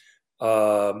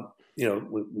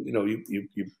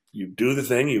 you do the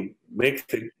thing, you make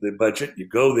the budget, you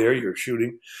go there, you're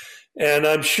shooting. And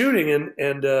I'm shooting,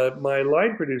 and my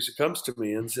line producer comes to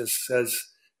me and says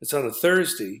it's on a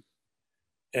Thursday,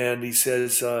 and he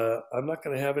says, I'm not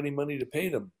going to have any money to pay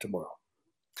them tomorrow.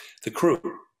 The crew,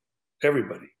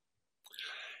 everybody.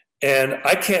 And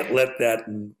I can't let that,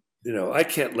 I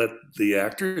can't let the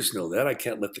actors know that. I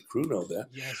can't let the crew know that.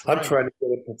 Yes, right. I'm trying to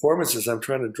get performances. I'm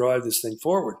trying to drive this thing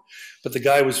forward. But the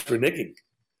guy was reneging.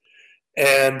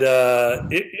 And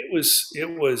it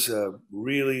was a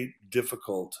really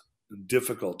difficult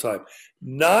time.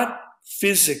 Not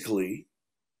physically,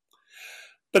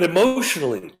 but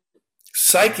emotionally,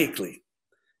 psychically.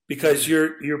 Because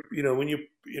you're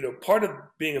part of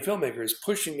being a filmmaker is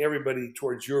pushing everybody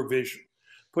towards your vision,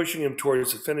 pushing them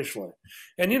towards the finish line.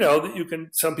 And that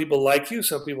some people like you,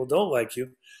 some people don't like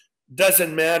you.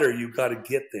 Doesn't matter. You got to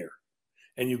get there,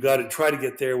 and you got to try to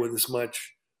get there with as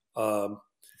much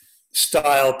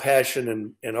style,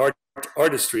 passion, and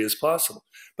artistry as possible.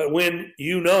 But when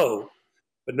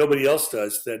but nobody else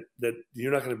does, that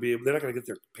you're not going to be able, they're not going to get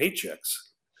their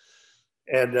paychecks.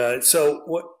 And so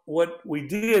what we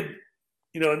did,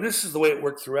 and this is the way it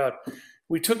worked throughout.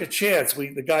 We took a chance.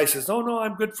 The guy says, "Oh no,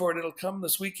 I'm good for it. It'll come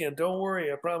this weekend. Don't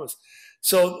worry, I promise."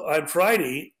 So on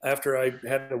Friday, after I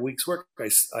had a week's work,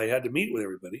 I had to meet with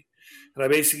everybody, and I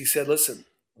basically said, "Listen,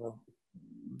 well,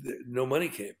 no money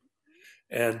came,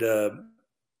 and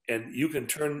you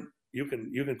can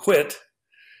quit."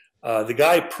 The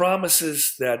guy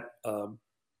promises that on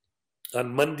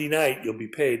Monday night you'll be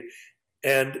paid,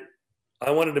 and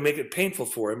I wanted to make it painful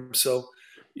for him, so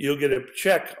you'll get a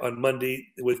check on Monday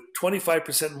with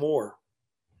 25% more,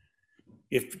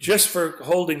 if just for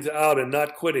holding out and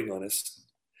not quitting on us.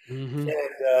 Mm-hmm.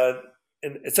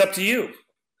 And it's up to you.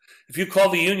 If you call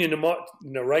the union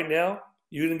right now,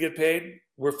 you didn't get paid,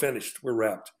 we're finished, we're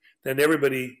wrapped. Then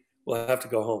everybody will have to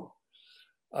go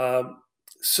home.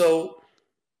 So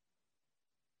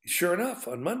sure enough,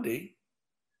 on Monday,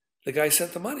 the guy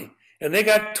sent the money, and they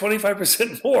got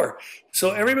 25% more.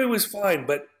 So everybody was fine.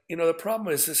 But, the problem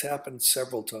is this happened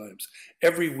several times.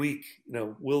 Every week,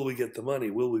 will we get the money?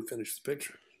 Will we finish the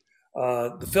picture?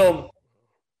 The film,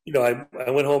 I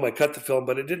went home, I cut the film,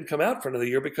 but it didn't come out for another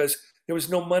year because there was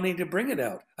no money to bring it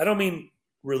out. I don't mean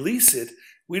release it.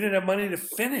 We didn't have money to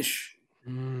finish.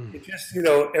 It just,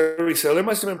 everybody said, there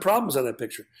must have been problems on that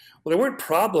picture. Well, there weren't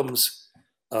problems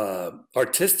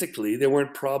artistically. There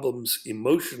weren't problems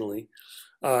emotionally.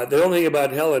 The only thing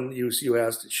about Helen, you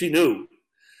asked, she knew,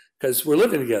 because we're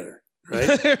living together,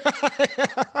 right?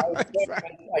 I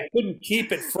couldn't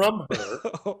keep it from her.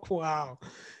 Wow.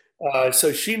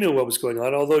 So she knew what was going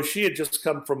on, although she had just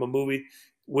come from a movie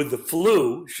with the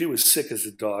flu. She was sick as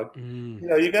a dog.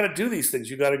 You got to do these things.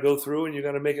 You got to go through and you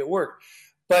got to make it work.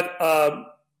 But,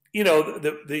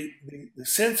 the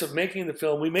sense of making the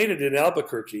film, we made it in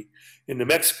Albuquerque in New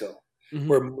Mexico,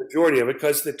 where the majority of it,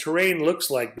 because the terrain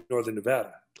looks like northern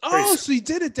Nevada. Oh, so you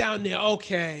did it down there.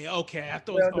 Okay. I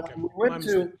thought okay.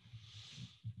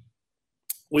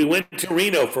 We went to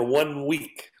Reno for 1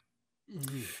 week.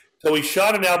 So we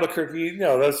shot in Albuquerque.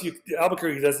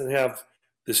 Albuquerque doesn't have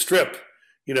the strip.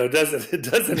 It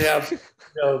doesn't have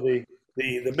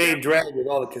the main drag with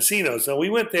all the casinos. So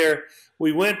we went there.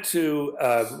 We went to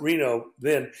Reno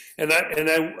then, and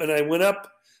I went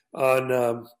up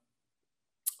on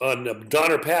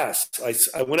Donner Pass.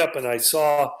 I went up and I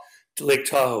saw Lake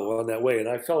Tahoe on that way, and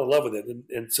I fell in love with it.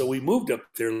 And so we moved up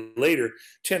there later,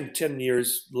 10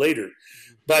 years later.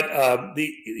 But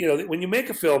when you make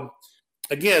a film,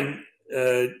 again,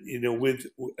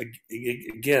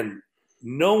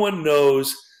 no one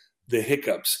knows the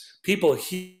hiccups. People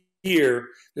hear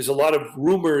there's a lot of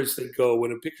rumors that go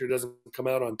when a picture doesn't come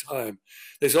out on time.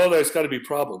 They say, "Oh, there's got to be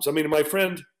problems." I mean, my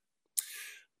friend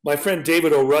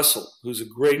David O. Russell, who's a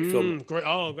great filmmaker. Great.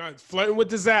 Oh, God. Flirting with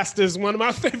Disaster is one of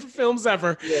my favorite films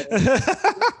ever. Yeah.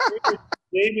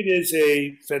 David is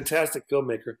a fantastic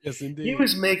filmmaker. Yes, indeed. He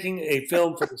was making a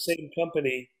film for the same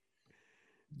company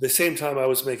the same time I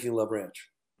was making Love Ranch.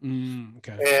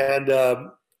 Okay. And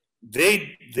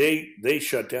they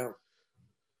shut down.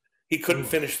 He couldn't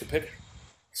finish the picture.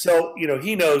 So,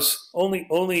 he knows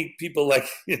only people like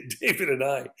David and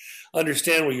I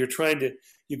understand what you're trying to.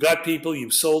 You got people,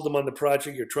 you've sold them on the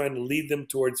project, you're trying to lead them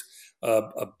towards a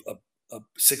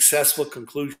successful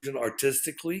conclusion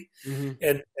artistically,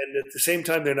 and at the same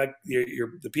time, they're not.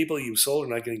 The people you've sold are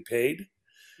not getting paid.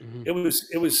 It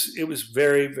was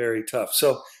very, very tough.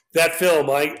 So that film,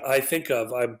 I think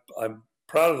of. I'm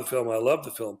proud of the film. I love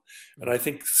the film, and I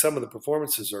think some of the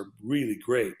performances are really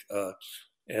great.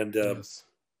 Yes.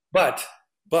 But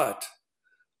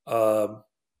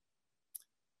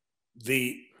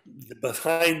the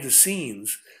behind the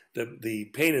scenes, the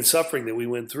pain and suffering that we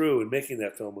went through in making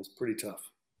that film was pretty tough.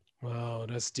 Wow,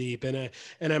 that's deep. And I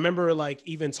remember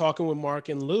even talking with Mark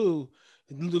and Lou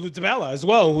DiBella as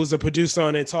well, who's a producer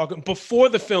on it, talking before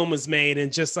the film was made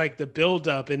and just the build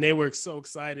up, and they were so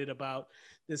excited about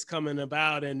this coming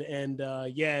about. And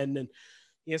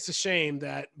it's a shame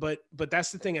that, but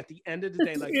that's the thing. At the end of the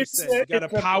day, like you said, you got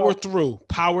to power through.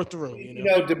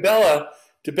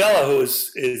 DiBella, who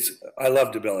is I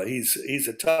love DiBella. He's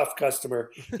a tough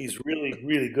customer. He's really,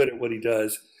 really good at what he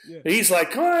does. Yeah. He's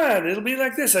like, "Come on, it'll be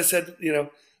like this." I said,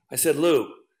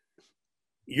 "Lou,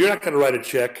 you're not going to write a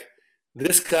check.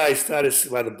 This guy's not us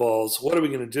by the balls. What are we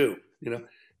going to do?"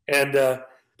 And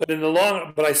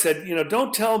but I said,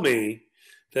 "Don't tell me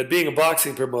that being a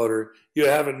boxing promoter, you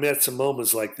haven't met some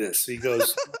moments like this." He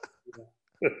goes,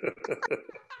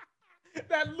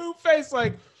 that Lou face,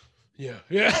 yeah,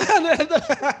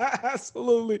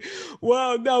 absolutely.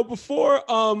 Well, now before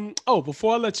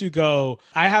I let you go,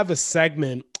 I have a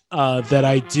segment that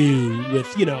I do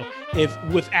with, if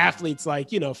with athletes like,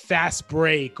 fast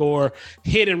break or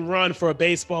hit and run for a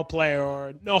baseball player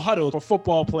or no huddle for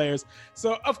football players.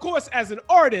 So of course, as an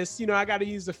artist, I got to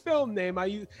use the film name.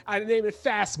 I name it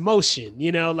Fast Motion,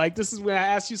 like this is where I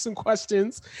ask you some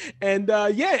questions and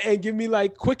and give me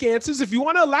like quick answers. If you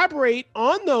want to elaborate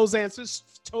on those answers,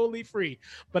 totally free.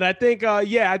 But I think,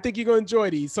 I think you're going to enjoy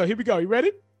these. So here we go. You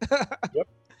ready? Yep.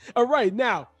 All right.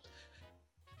 Now,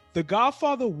 The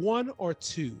Godfather 1 or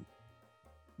 2?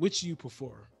 Which you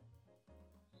prefer?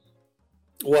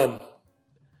 1.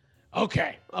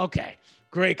 Okay.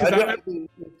 Great.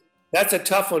 That's a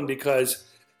tough one because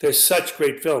there's such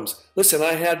great films. Listen,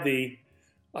 I had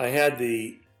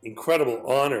the incredible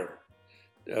honor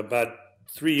about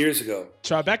 3 years ago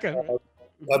Tribeca.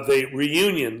 Of the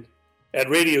reunion at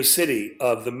Radio City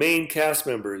of the main cast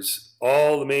members,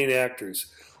 all the main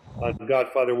actors on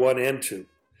Godfather 1 and 2.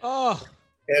 Oh.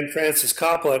 And Francis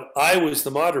Coppola. I was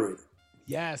the moderator.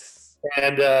 Yes.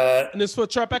 And it's for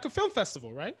Tribeca Film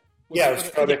Festival, right? It was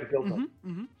Tribeca Film Festival.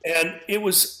 Mm-hmm. And it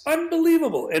was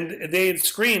unbelievable. And they had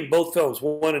screened both films,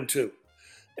 1 and 2.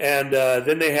 And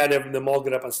then they had them all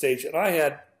get up on stage. And I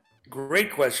had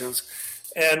great questions.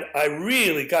 And I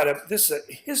really this is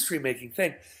a history-making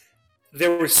thing.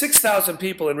 There were 6,000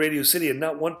 people in Radio City, and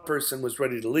not one person was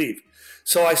ready to leave.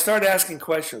 So I started asking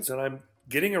questions, and I'm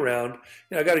getting around.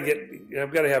 I've got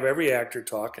to have every actor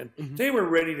talk, and they were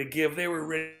ready to give. They were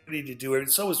ready to do it.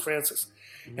 And so was Francis.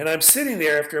 And I'm sitting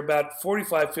there after about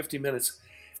 45, 50 minutes,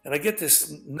 and I get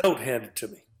this note handed to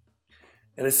me,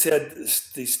 and it said,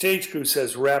 "The stage crew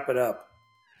says wrap it up,"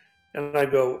 and I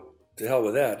go, "To hell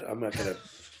with that! I'm not going to."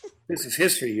 This is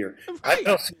history here. Right. I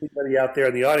don't see anybody out there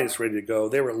in the audience ready to go.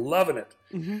 They were loving it.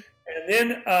 Mm-hmm. And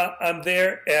then I'm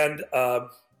there, and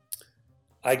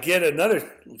I get another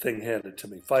thing handed to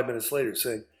me 5 minutes later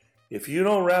saying, if you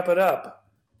don't wrap it up,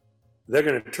 they're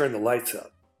going to turn the lights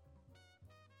out.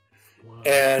 Wow.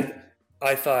 And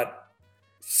I thought,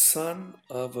 son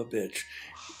of a bitch.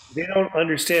 They don't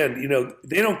understand.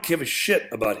 They don't give a shit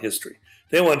about history.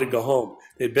 They wanted to go home.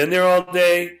 They'd been there all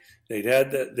day. They'd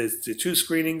had the 2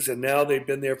 screenings, and now they've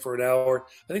been there for an hour.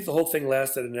 I think the whole thing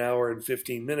lasted an hour and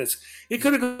 15 minutes. It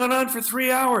could have gone on for 3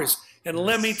 hours. And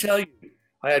let me tell you,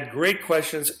 I had great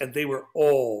questions, and they were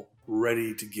all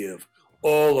ready to give.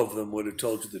 All of them would have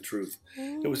told you the truth.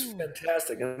 It was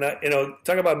fantastic. And,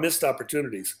 talk about missed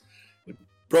opportunities. It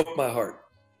broke my heart.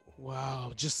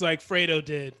 Wow. Just like Fredo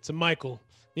did to Michael.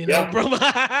 Broke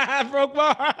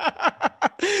my heart.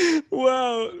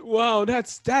 Wow,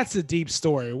 that's a deep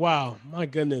story. Wow, my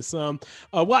goodness. Now,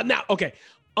 okay,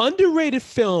 underrated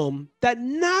film that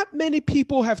not many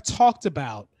people have talked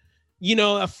about.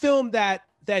 A film that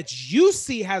you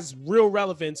see has real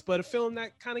relevance, but a film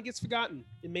that kind of gets forgotten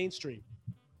in mainstream.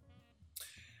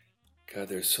 God,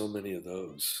 there's so many of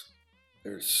those.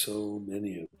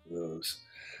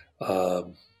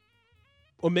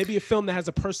 Or maybe a film that has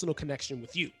a personal connection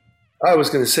with you. I was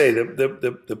going to say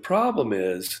the problem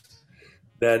is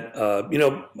that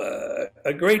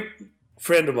a great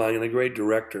friend of mine and a great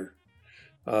director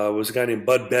was a guy named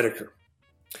Bud Boetticher,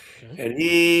 and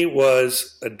he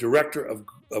was a director of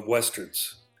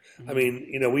westerns. Mm-hmm. I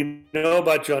mean, we know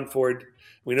about John Ford,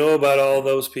 we know about all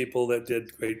those people that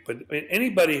did great, but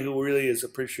anybody who really is an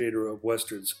appreciator of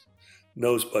westerns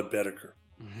knows Bud Boetticher.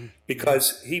 Mm-hmm.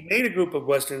 Because he made a group of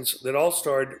westerns that all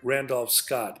starred Randolph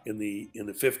Scott in the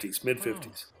 50s,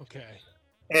 mid-50s. Oh, okay.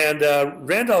 And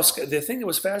Randolph Scott, the thing that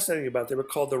was fascinating about them, they were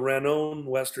called the Ranone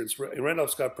Westerns.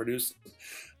 Randolph Scott produced them.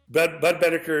 Bud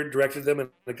Boetticher directed them, and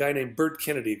a guy named Burt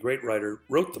Kennedy, a great writer,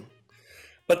 wrote them.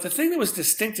 But the thing that was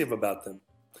distinctive about them,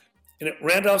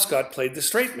 Randolph Scott played the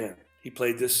straight man. He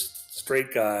played this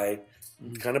straight guy,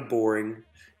 kind of boring.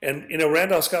 And,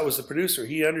 Randolph Scott was the producer.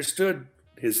 He understood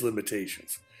his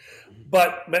limitations,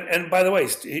 but by the way,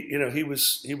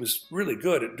 he was really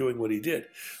good at doing what he did.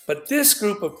 But this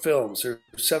group of films, or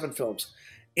 7 films,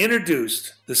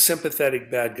 introduced the sympathetic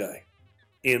bad guy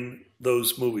in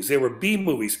those movies. They were B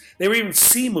movies. They were even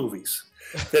C movies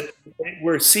that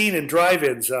were seen in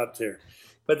drive-ins out there,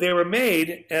 but they were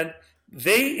made, and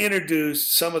they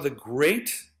introduced some of the great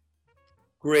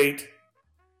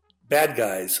bad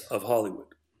guys of Hollywood.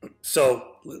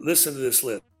 So listen to this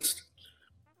list.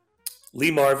 Lee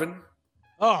Marvin.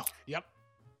 Oh, yep.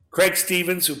 Craig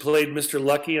Stevens, who played Mr.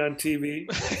 Lucky on TV.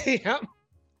 Yep.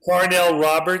 Parnell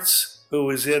Roberts, who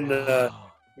was in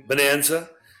Bonanza.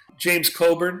 James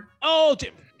Coburn. Oh,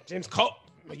 James Coburn.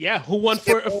 Yeah, who won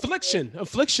for Affliction.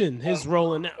 Affliction, his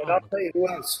role in that. And I'll tell you who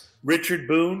else. Richard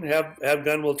Boone, Have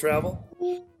Gun Will Travel.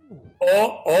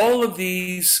 All of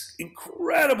these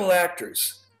incredible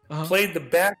actors played the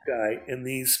bad guy in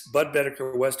these Bud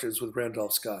Bedecker westerns with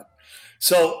Randolph Scott.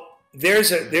 So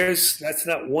that's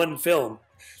not one film,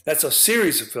 that's a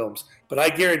series of films. But I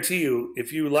guarantee you,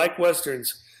 if you like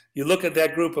westerns, you look at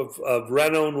that group of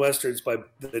renowned westerns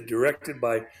directed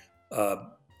by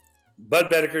Bud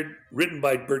Bedecker, written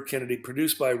by Burt Kennedy,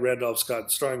 produced by Randolph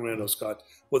Scott, starring Randolph Scott,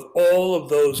 with all of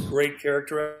those great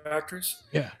character actors.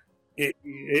 Yeah,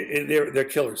 they're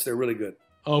killers. They're really good.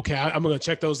 Okay, I'm gonna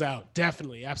check those out.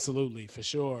 Definitely, absolutely, for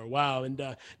sure. Wow.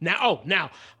 And now,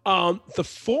 the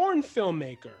foreign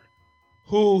filmmaker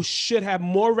who should have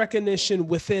more recognition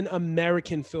within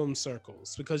American film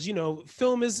circles, because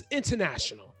film is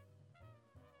international.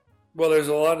 Well, there's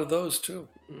a lot of those too.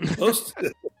 Most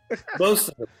of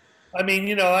them. I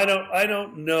mean, I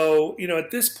don't know.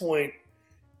 At this point,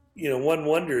 one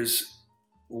wonders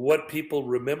what people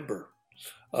remember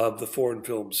of the foreign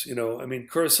films. I mean,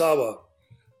 Kurosawa,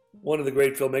 one of the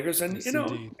great filmmakers, and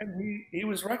Indeed. and he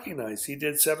was recognized. He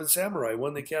did Seven Samurai,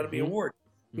 won the Academy Award.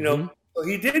 Mm-hmm. So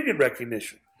he did get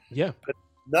recognition. Yeah, but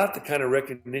not the kind of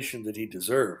recognition that he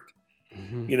deserved.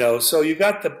 Mm-hmm. So you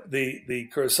got the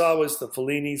Kurosawas, the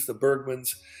Fellinis, the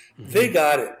Bergmans. Mm-hmm. They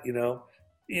got it.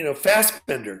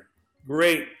 Fassbender,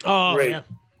 great director.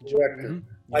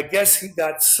 Mm-hmm. I guess he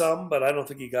got some, but I don't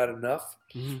think he got enough.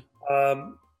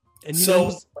 Mm-hmm.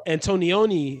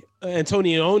 Antonioni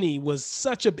was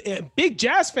such a big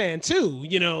jazz fan too.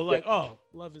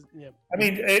 Love his. Yeah. I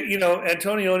mean,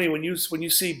 Antonioni, when you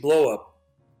see Blow Up,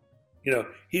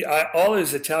 all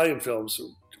his Italian films are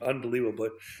unbelievable.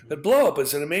 But Blow Up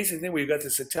is an amazing thing where you got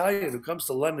this Italian who comes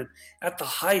to London at the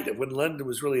height of when London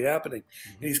was really happening,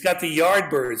 and he's got the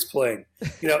Yardbirds playing.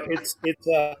 It's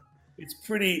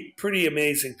pretty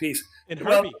amazing piece. And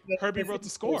Herbie wrote the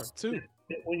score too.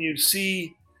 When you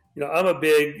see, I'm a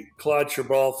big Claude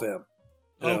Chabrol fan.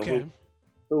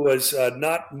 Who was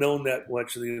not known that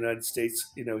much in the United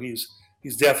States. He's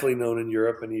definitely known in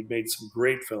Europe, and he made some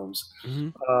great films. Mm-hmm.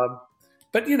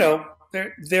 But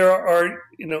there are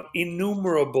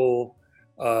innumerable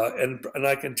and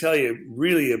I can tell you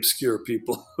really obscure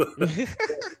people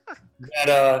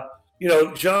that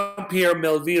Jean-Pierre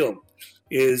Melville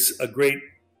is a great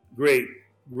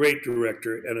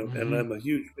director, and I'm a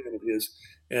huge fan of his,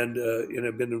 and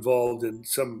have been involved in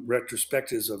some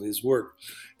retrospectives of his work.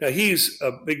 Now he's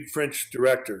a big French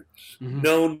director,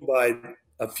 known by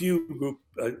a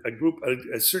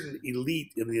certain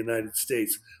elite in the United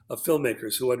States of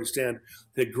filmmakers who understand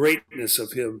the greatness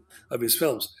of his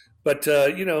films. But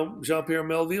Jean-Pierre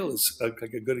Melville is a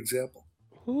good example.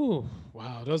 Ooh,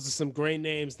 wow, those are some great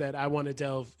names that I want to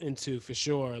delve into for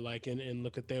sure, and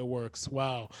look at their works.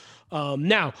 Wow.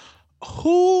 Now,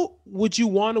 who would you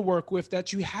want to work with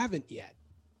that you haven't yet?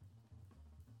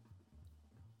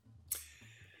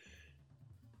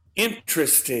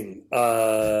 Interesting.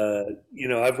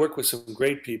 I've worked with some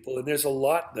great people, and there's a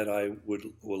lot that I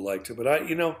would like to, but I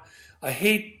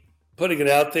hate putting it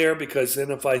out there, because then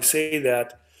if I say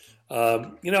that,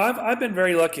 I've been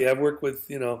very lucky. I've worked with,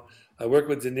 I worked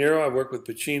with De Niro. I worked with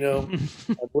Pacino.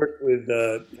 I worked with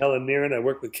Helen Mirren. I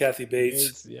worked with Kathy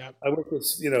Bates. Yep. I worked with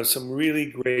some really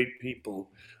great people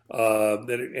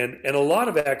and a lot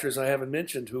of actors I haven't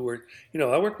mentioned who were.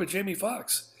 I worked with Jamie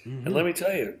Foxx, and let me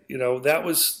tell you, that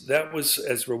was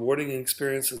as rewarding an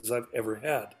experience as I've ever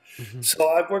had. So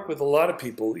I've worked with a lot of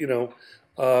people.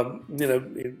 And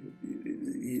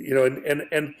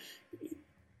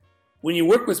when you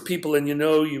work with people and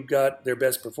you've got their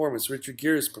best performance, Richard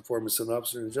Gere's performance in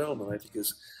Officer and Gentleman, I think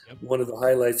is one of the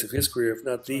highlights of his career, if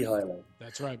not the highlight.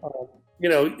 That's right.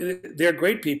 They're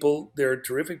great people. They're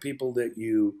terrific people that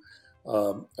you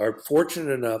are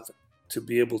fortunate enough to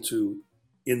be able to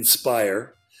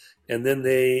inspire, and then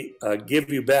they give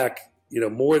you back,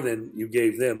 more than you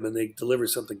gave them, and they deliver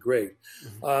something great.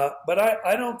 But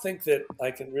I don't think that I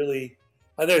can really.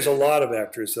 There's a lot of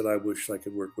actors that I wish I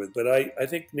could work with, but I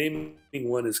think naming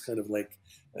one is kind of like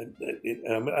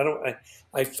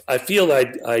I feel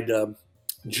I'd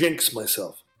jinx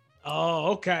myself.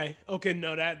 Oh, okay.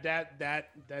 No, that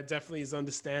definitely is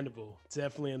understandable.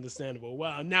 Definitely understandable.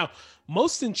 Wow. Now,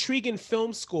 most intriguing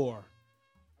film score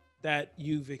that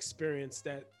you've experienced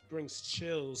that brings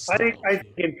chills. I think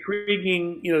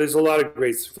intriguing. There's a lot of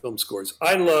great film scores.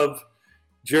 I love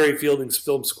Jerry Fielding's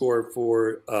film score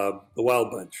for The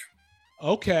Wild Bunch.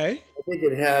 Okay. I think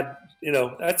it had,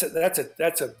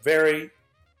 that's a very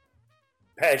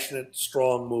passionate,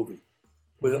 strong movie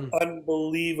with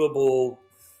unbelievable,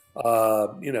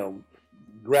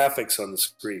 graphics on the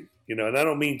screen. And I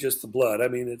don't mean just the blood. I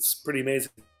mean, it's pretty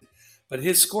amazing. But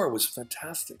his score was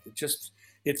fantastic.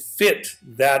 It fit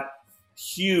that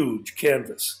huge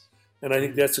canvas, and I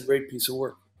think that's a great piece of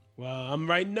work. Well, I'm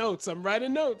writing notes.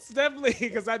 Definitely,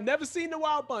 because I've never seen the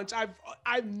Wild Bunch.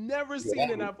 I've never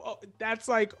seen it.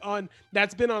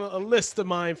 That's been on a list of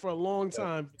mine for a long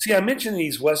time. See, I mention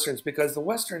these westerns because the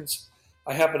westerns,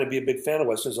 I happen to be a big fan of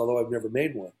westerns, although I've never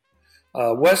made one.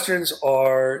 Westerns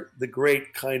are the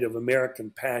great kind of American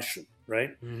passion,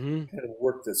 right? Mm-hmm. Kind of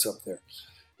work that's up there.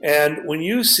 And when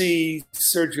you see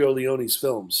Sergio Leone's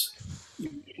films,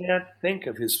 you can't think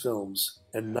of his films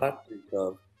and not think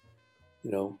of,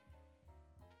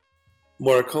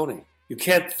 Morricone. You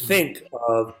can't think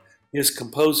of his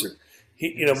composer.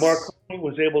 Morricone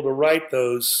was able to write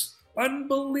those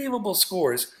unbelievable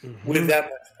scores with that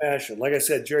much passion. Like I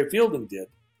said, Jerry Fielding did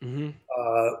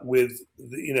with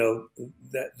the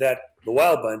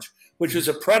Wild Bunch, which is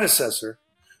a predecessor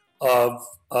of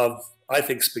I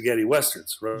think spaghetti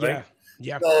westerns, right? Yeah.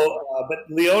 Yeah. So, but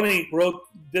Leone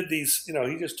did these.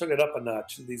 He just took it up a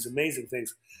notch. These amazing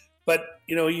things. But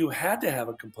you had to have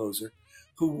a composer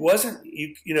who wasn't.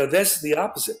 That's the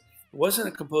opposite. It wasn't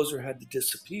a composer who had to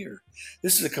disappear.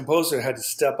 This is a composer who had to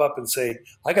step up and say,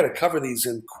 "I got to cover these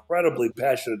incredibly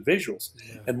passionate visuals."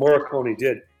 Yeah. And Morricone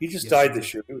did. He just died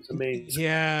this year. It was amazing.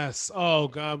 Yes. Oh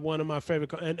God, one of my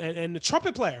favorite. And the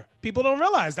trumpet player. People don't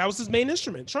realize that was his main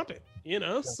instrument, trumpet.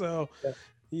 Yeah. So.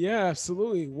 Yeah,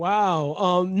 absolutely.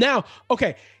 Wow. Now,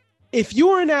 okay, if you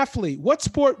were an athlete, what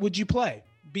sport would you play?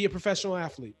 Be a professional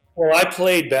athlete? Well, I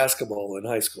played basketball in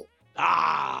high school.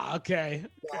 Ah, okay.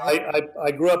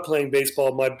 I grew up playing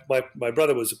baseball. My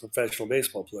brother was a professional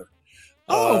baseball player.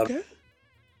 Oh, okay.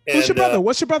 Who's your brother?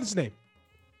 What's your brother's name?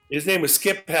 His name was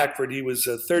Skip Hackford. He was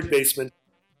a third baseman.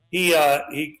 He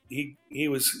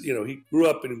was, he grew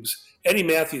up and Eddie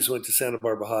Matthews went to Santa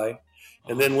Barbara High.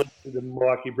 And then went to the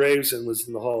Milwaukee Braves and was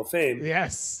in the Hall of Fame.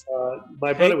 Yes.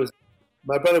 My brother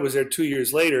was there 2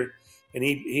 years later, and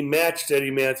he matched Eddie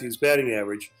Matthews' batting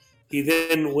average. He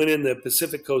then went in the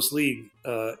Pacific Coast League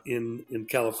in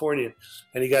California,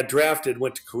 and he got drafted.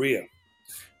 Went to Korea.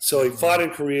 So he fought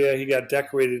in Korea. He got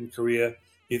decorated in Korea.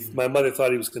 My mother thought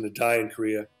he was going to die in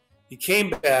Korea. He came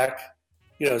back.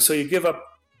 So you give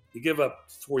up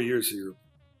 4 years of your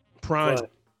prime.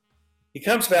 He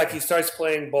comes back. He starts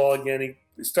playing ball again.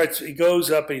 He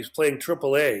goes up and he's playing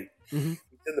AAA. Mm-hmm.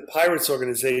 In the Pirates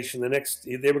organization.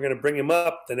 They were going to bring him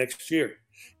up the next year.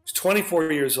 He's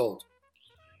 24 years old,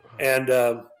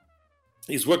 and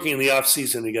he's working in the off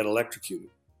season. He got electrocuted,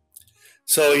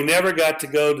 so he never got to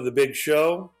go to the big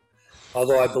show.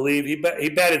 Although I believe he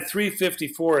batted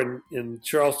 .354 in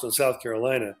Charleston, South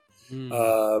Carolina, in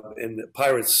the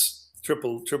Pirates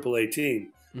AAA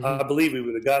team. Mm-hmm. I believe he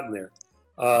would have gotten there.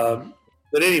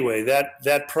 But anyway,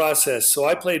 that process. So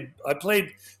I played,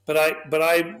 but I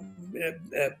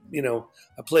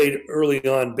played early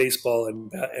on baseball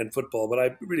and football,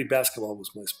 but basketball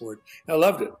was my sport. I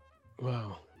loved it.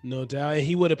 Wow, no doubt. And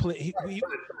he would have played,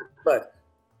 but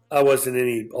I wasn't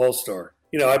any all-star.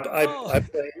 I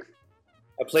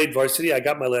played varsity. I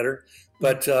got my letter,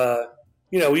 but at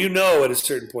a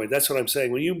certain point. That's what I'm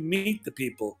saying. When you meet the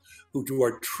people who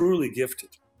are truly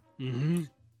gifted. Mm-hmm.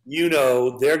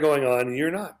 They're going on and you're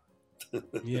not.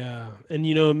 Yeah. And,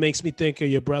 it makes me think of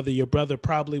your brother. Your brother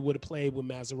probably would have played with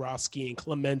Mazeroski and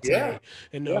Clemente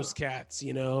and those cats,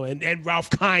 and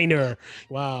Ralph Kiner.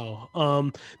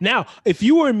 Wow. Now, if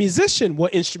you were a musician,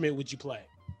 what instrument would you play?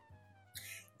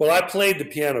 Well, I played the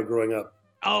piano growing up.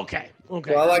 Okay.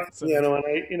 Well, I like the piano, and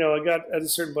I got at a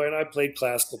certain point, I played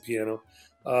classical piano.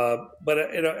 But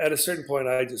at a certain point,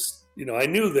 I just, I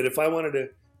knew that if I wanted to,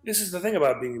 this is the thing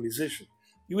about being a musician.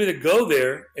 You either go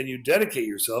there and you dedicate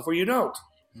yourself, or you don't.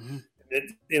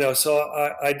 Mm-hmm. So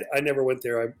I never went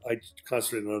there. I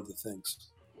concentrated on other things.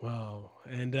 Wow.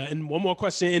 And one more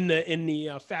question in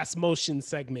the fast motion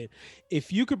segment: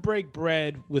 if you could break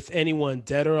bread with anyone,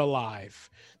 dead or alive,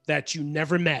 that you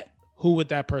never met, who would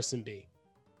that person be?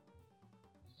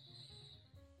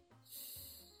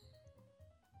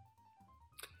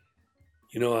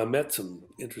 I met some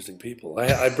interesting people.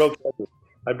 I broke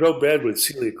bread with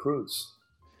Celia Cruz.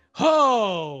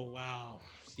 Oh, wow.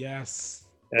 Yes.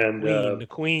 And the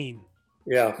queen.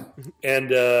 Yeah.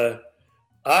 And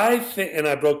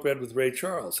I broke bread with Ray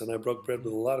Charles, and I broke bread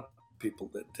with a lot of people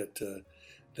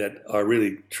that are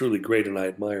really, truly great and I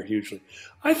admire hugely.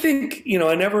 I think,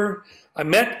 I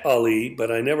met Ali,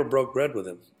 but I never broke bread with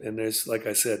him. And there's, like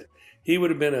I said, he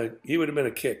would have been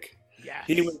a kick. Yes.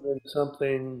 He would have been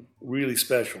something really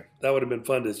special. That would have been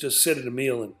fun to just sit at a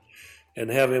meal and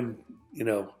have him,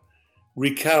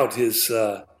 recount his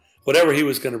whatever he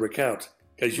was going to recount,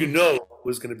 because it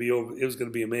was going to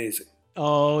be amazing.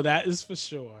 Oh, that is for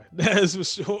sure.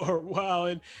 Wow.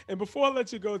 And before I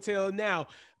let you go, Taylor, now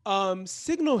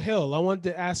Signal Hill, I wanted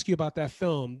to ask you about that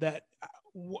film.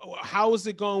 how is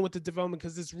it going with the development?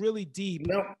 Because it's really deep.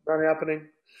 No, not happening.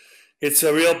 It's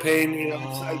a real pain.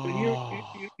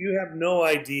 You have no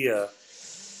idea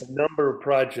the number of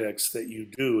projects that you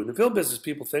do in the film business.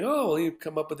 People think, oh, well, you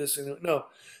come up with this. No,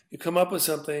 you come up with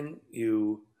something.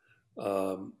 You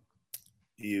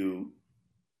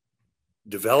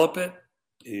develop it.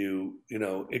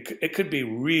 It could be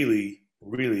really,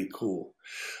 really cool.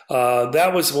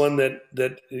 That was one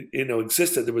that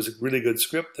existed. There was a really good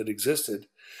script that existed.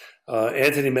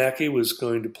 Anthony Mackie was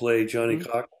going to play Johnny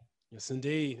Cochran. Yes,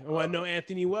 indeed. Oh, I know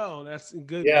Anthony well. That's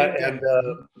good. Yeah, good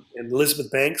and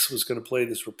Elizabeth Banks was going to play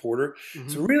this reporter. Mm-hmm.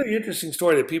 It's a really interesting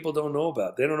story that people don't know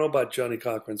about. They don't know about Johnny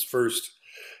Cochran's first,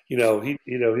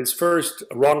 his first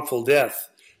wrongful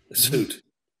death suit,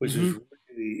 which was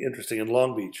really interesting in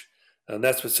Long Beach, and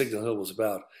that's what Signal Hill was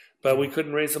about. But we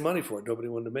couldn't raise the money for it. Nobody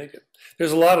wanted to make it.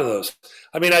 There's a lot of those.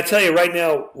 I mean, I tell you right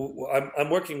now, I'm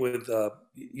working with,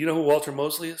 you know who Walter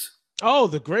Mosley is? Oh,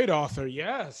 the great author.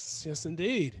 Yes,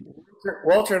 indeed.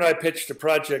 Walter and I pitched a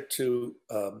project to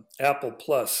Apple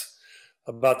Plus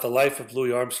about the life of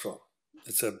Louis Armstrong.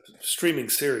 It's a streaming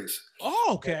series.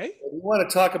 Oh, okay. We want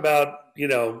to talk about,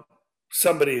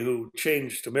 somebody who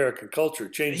changed American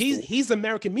culture. He's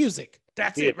American music.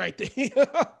 That's it right there.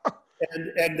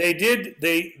 and they did.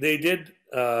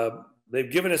 They've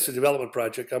given us a development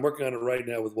project. I'm working on it right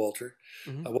now with Walter.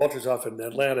 Walter's off in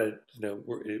Atlanta,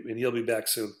 and he'll be back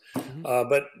soon.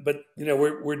 But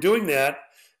we're doing that,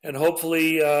 and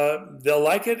hopefully they'll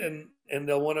like it, and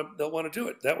they'll want to do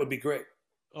it. That would be great.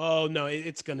 Oh no,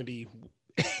 it's going to be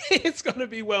it's going to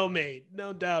be well made,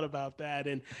 no doubt about that.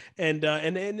 And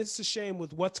it's a shame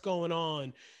with what's going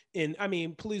on.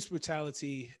 Police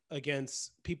brutality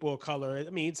against people of color.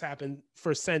 It's happened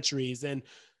for centuries, and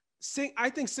I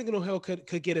think Signal Hill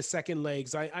could get a second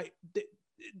legs.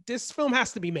 This film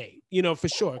has to be made, for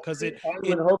sure. Because I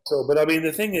would hope so. But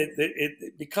the thing is,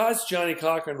 because Johnny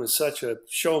Cochran was such a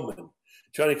showman,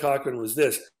 Johnny Cochran was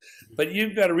this. But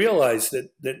you've got to realize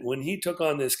that when he took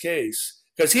on this case,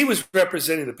 because he was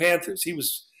representing the Panthers, he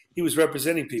was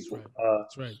representing people.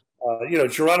 That's right.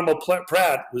 Geronimo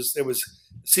Pratt was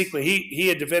secretly he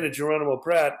had defended Geronimo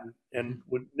Pratt and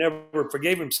would never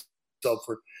forgave himself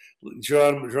for.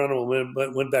 Geronimo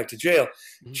went back to jail.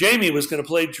 Jamie was going to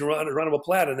play Geronimo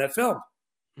Pratt in that film.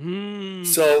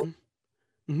 So,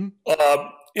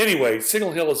 anyway,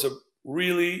 Signal Hill is a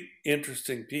really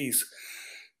interesting piece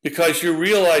because you're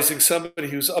realizing somebody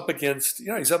who's up against,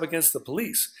 he's up against the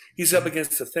police. He's up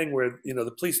against the thing where,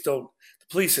 the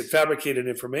police had fabricated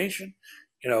information.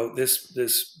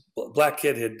 This black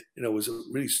kid was a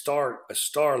really star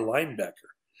linebacker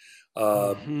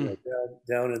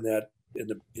down in that. In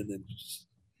the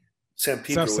San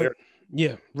Pedro area.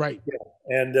 Yeah, right. Yeah.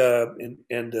 And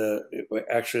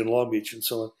actually in Long Beach and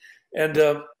so on.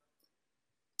 And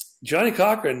Johnny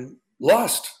Cochran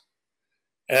lost.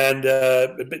 And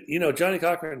but Johnny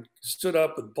Cochran stood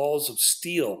up with balls of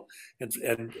steel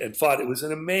and fought. It was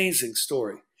an amazing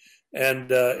story. And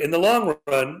in the long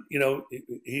run,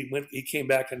 he came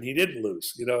back and he didn't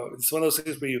lose. It's one of those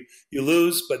things where you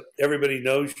lose, but everybody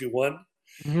knows you won.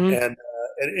 And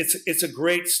it's a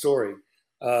great story,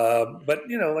 but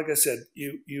like I said,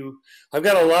 I've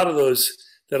got a lot of those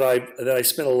that I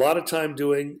spent a lot of time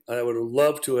doing. I would have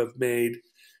loved to have made.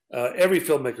 Every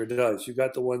filmmaker does. You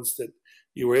got the ones that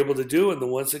you were able to do, and the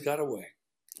ones that got away.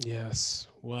 Yes.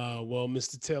 Wow. Well,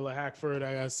 Mr. Taylor Hackford,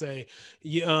 I gotta say,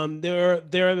 there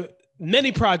are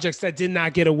many projects that did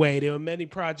not get away. There were many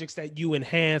projects that you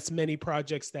enhanced, many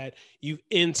projects that you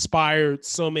inspired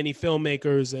so many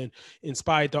filmmakers and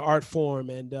inspired the art form.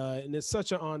 And it's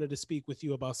such an honor to speak with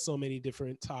you about so many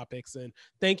different topics. And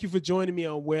thank you for joining me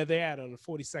on Where They At on the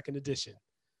 42nd edition.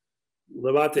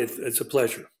 Levante, it's a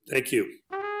pleasure. Thank you.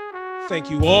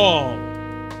 Thank you all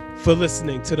for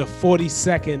listening to the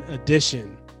 42nd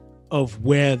edition of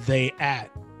Where They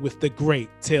At with the great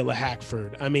Taylor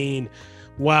Hackford.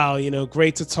 Wow,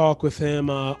 great to talk with him,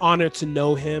 honored to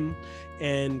know him,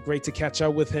 and great to catch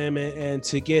up with him and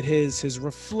to get his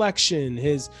reflection,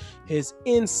 his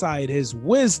insight, his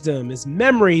wisdom, his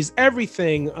memories,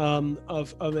 everything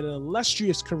of an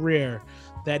illustrious career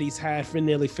that he's had for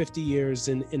nearly 50 years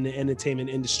in the entertainment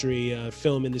industry,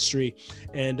 film industry,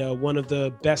 and one of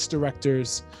the best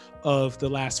directors of the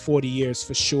last 40 years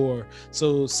for sure.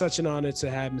 So such an honor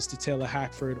to have Mr. Taylor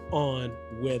Hackford on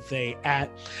Where They At.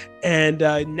 And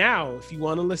now, if you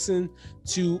want to listen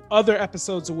to other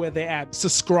episodes of Where They At,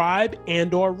 subscribe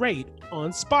and or rate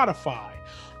on Spotify,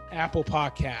 Apple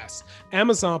Podcasts,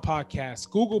 Amazon Podcasts,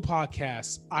 Google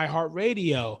Podcasts,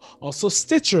 iHeartRadio, also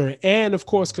Stitcher, and of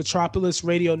course, Katropolis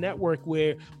Radio Network,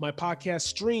 where my podcast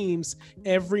streams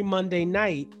every Monday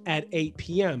night at 8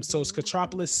 p.m. So it's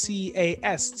Katropolis,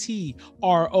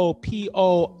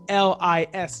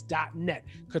 CASTROPOLIS.net,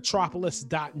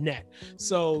 Katropolis.net.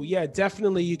 So yeah,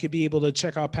 definitely you could be able to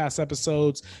check out past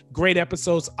episodes, great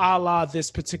episodes, a la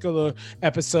this particular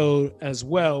episode as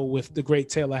well with the great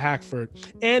Taylor Hackford.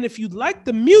 And if you like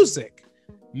the music,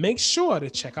 make sure to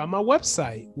check out my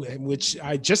website, which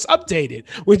I just updated,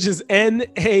 which is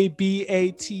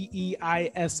NABATEISLES,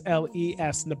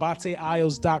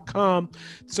 NabateIsles.com.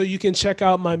 So you can check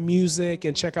out my music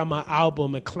and check out my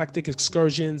album, Eclectic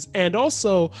Excursions, and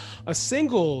also a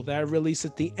single that I released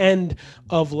at the end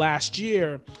of last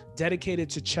year, dedicated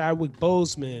to Chadwick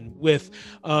Boseman, with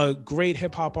a great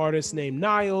hip hop artist named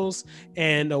Niles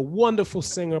and a wonderful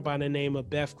singer by the name of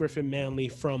Beth Griffin Manley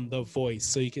from The Voice.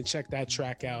 So you can check that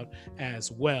track out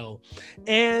as well.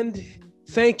 And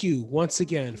thank you once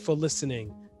again for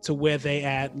listening to Where They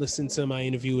At. Listen to my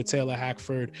interview with Taylor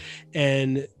Hackford.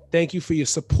 And thank you for your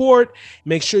support.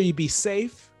 Make sure you be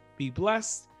safe, be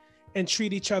blessed, and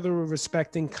treat each other with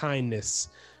respect and kindness.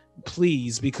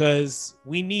 Please, because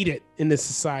we need it in this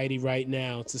society right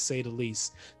now, to say the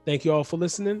least. Thank you all for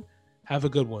listening. Have a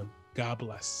good one. God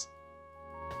bless.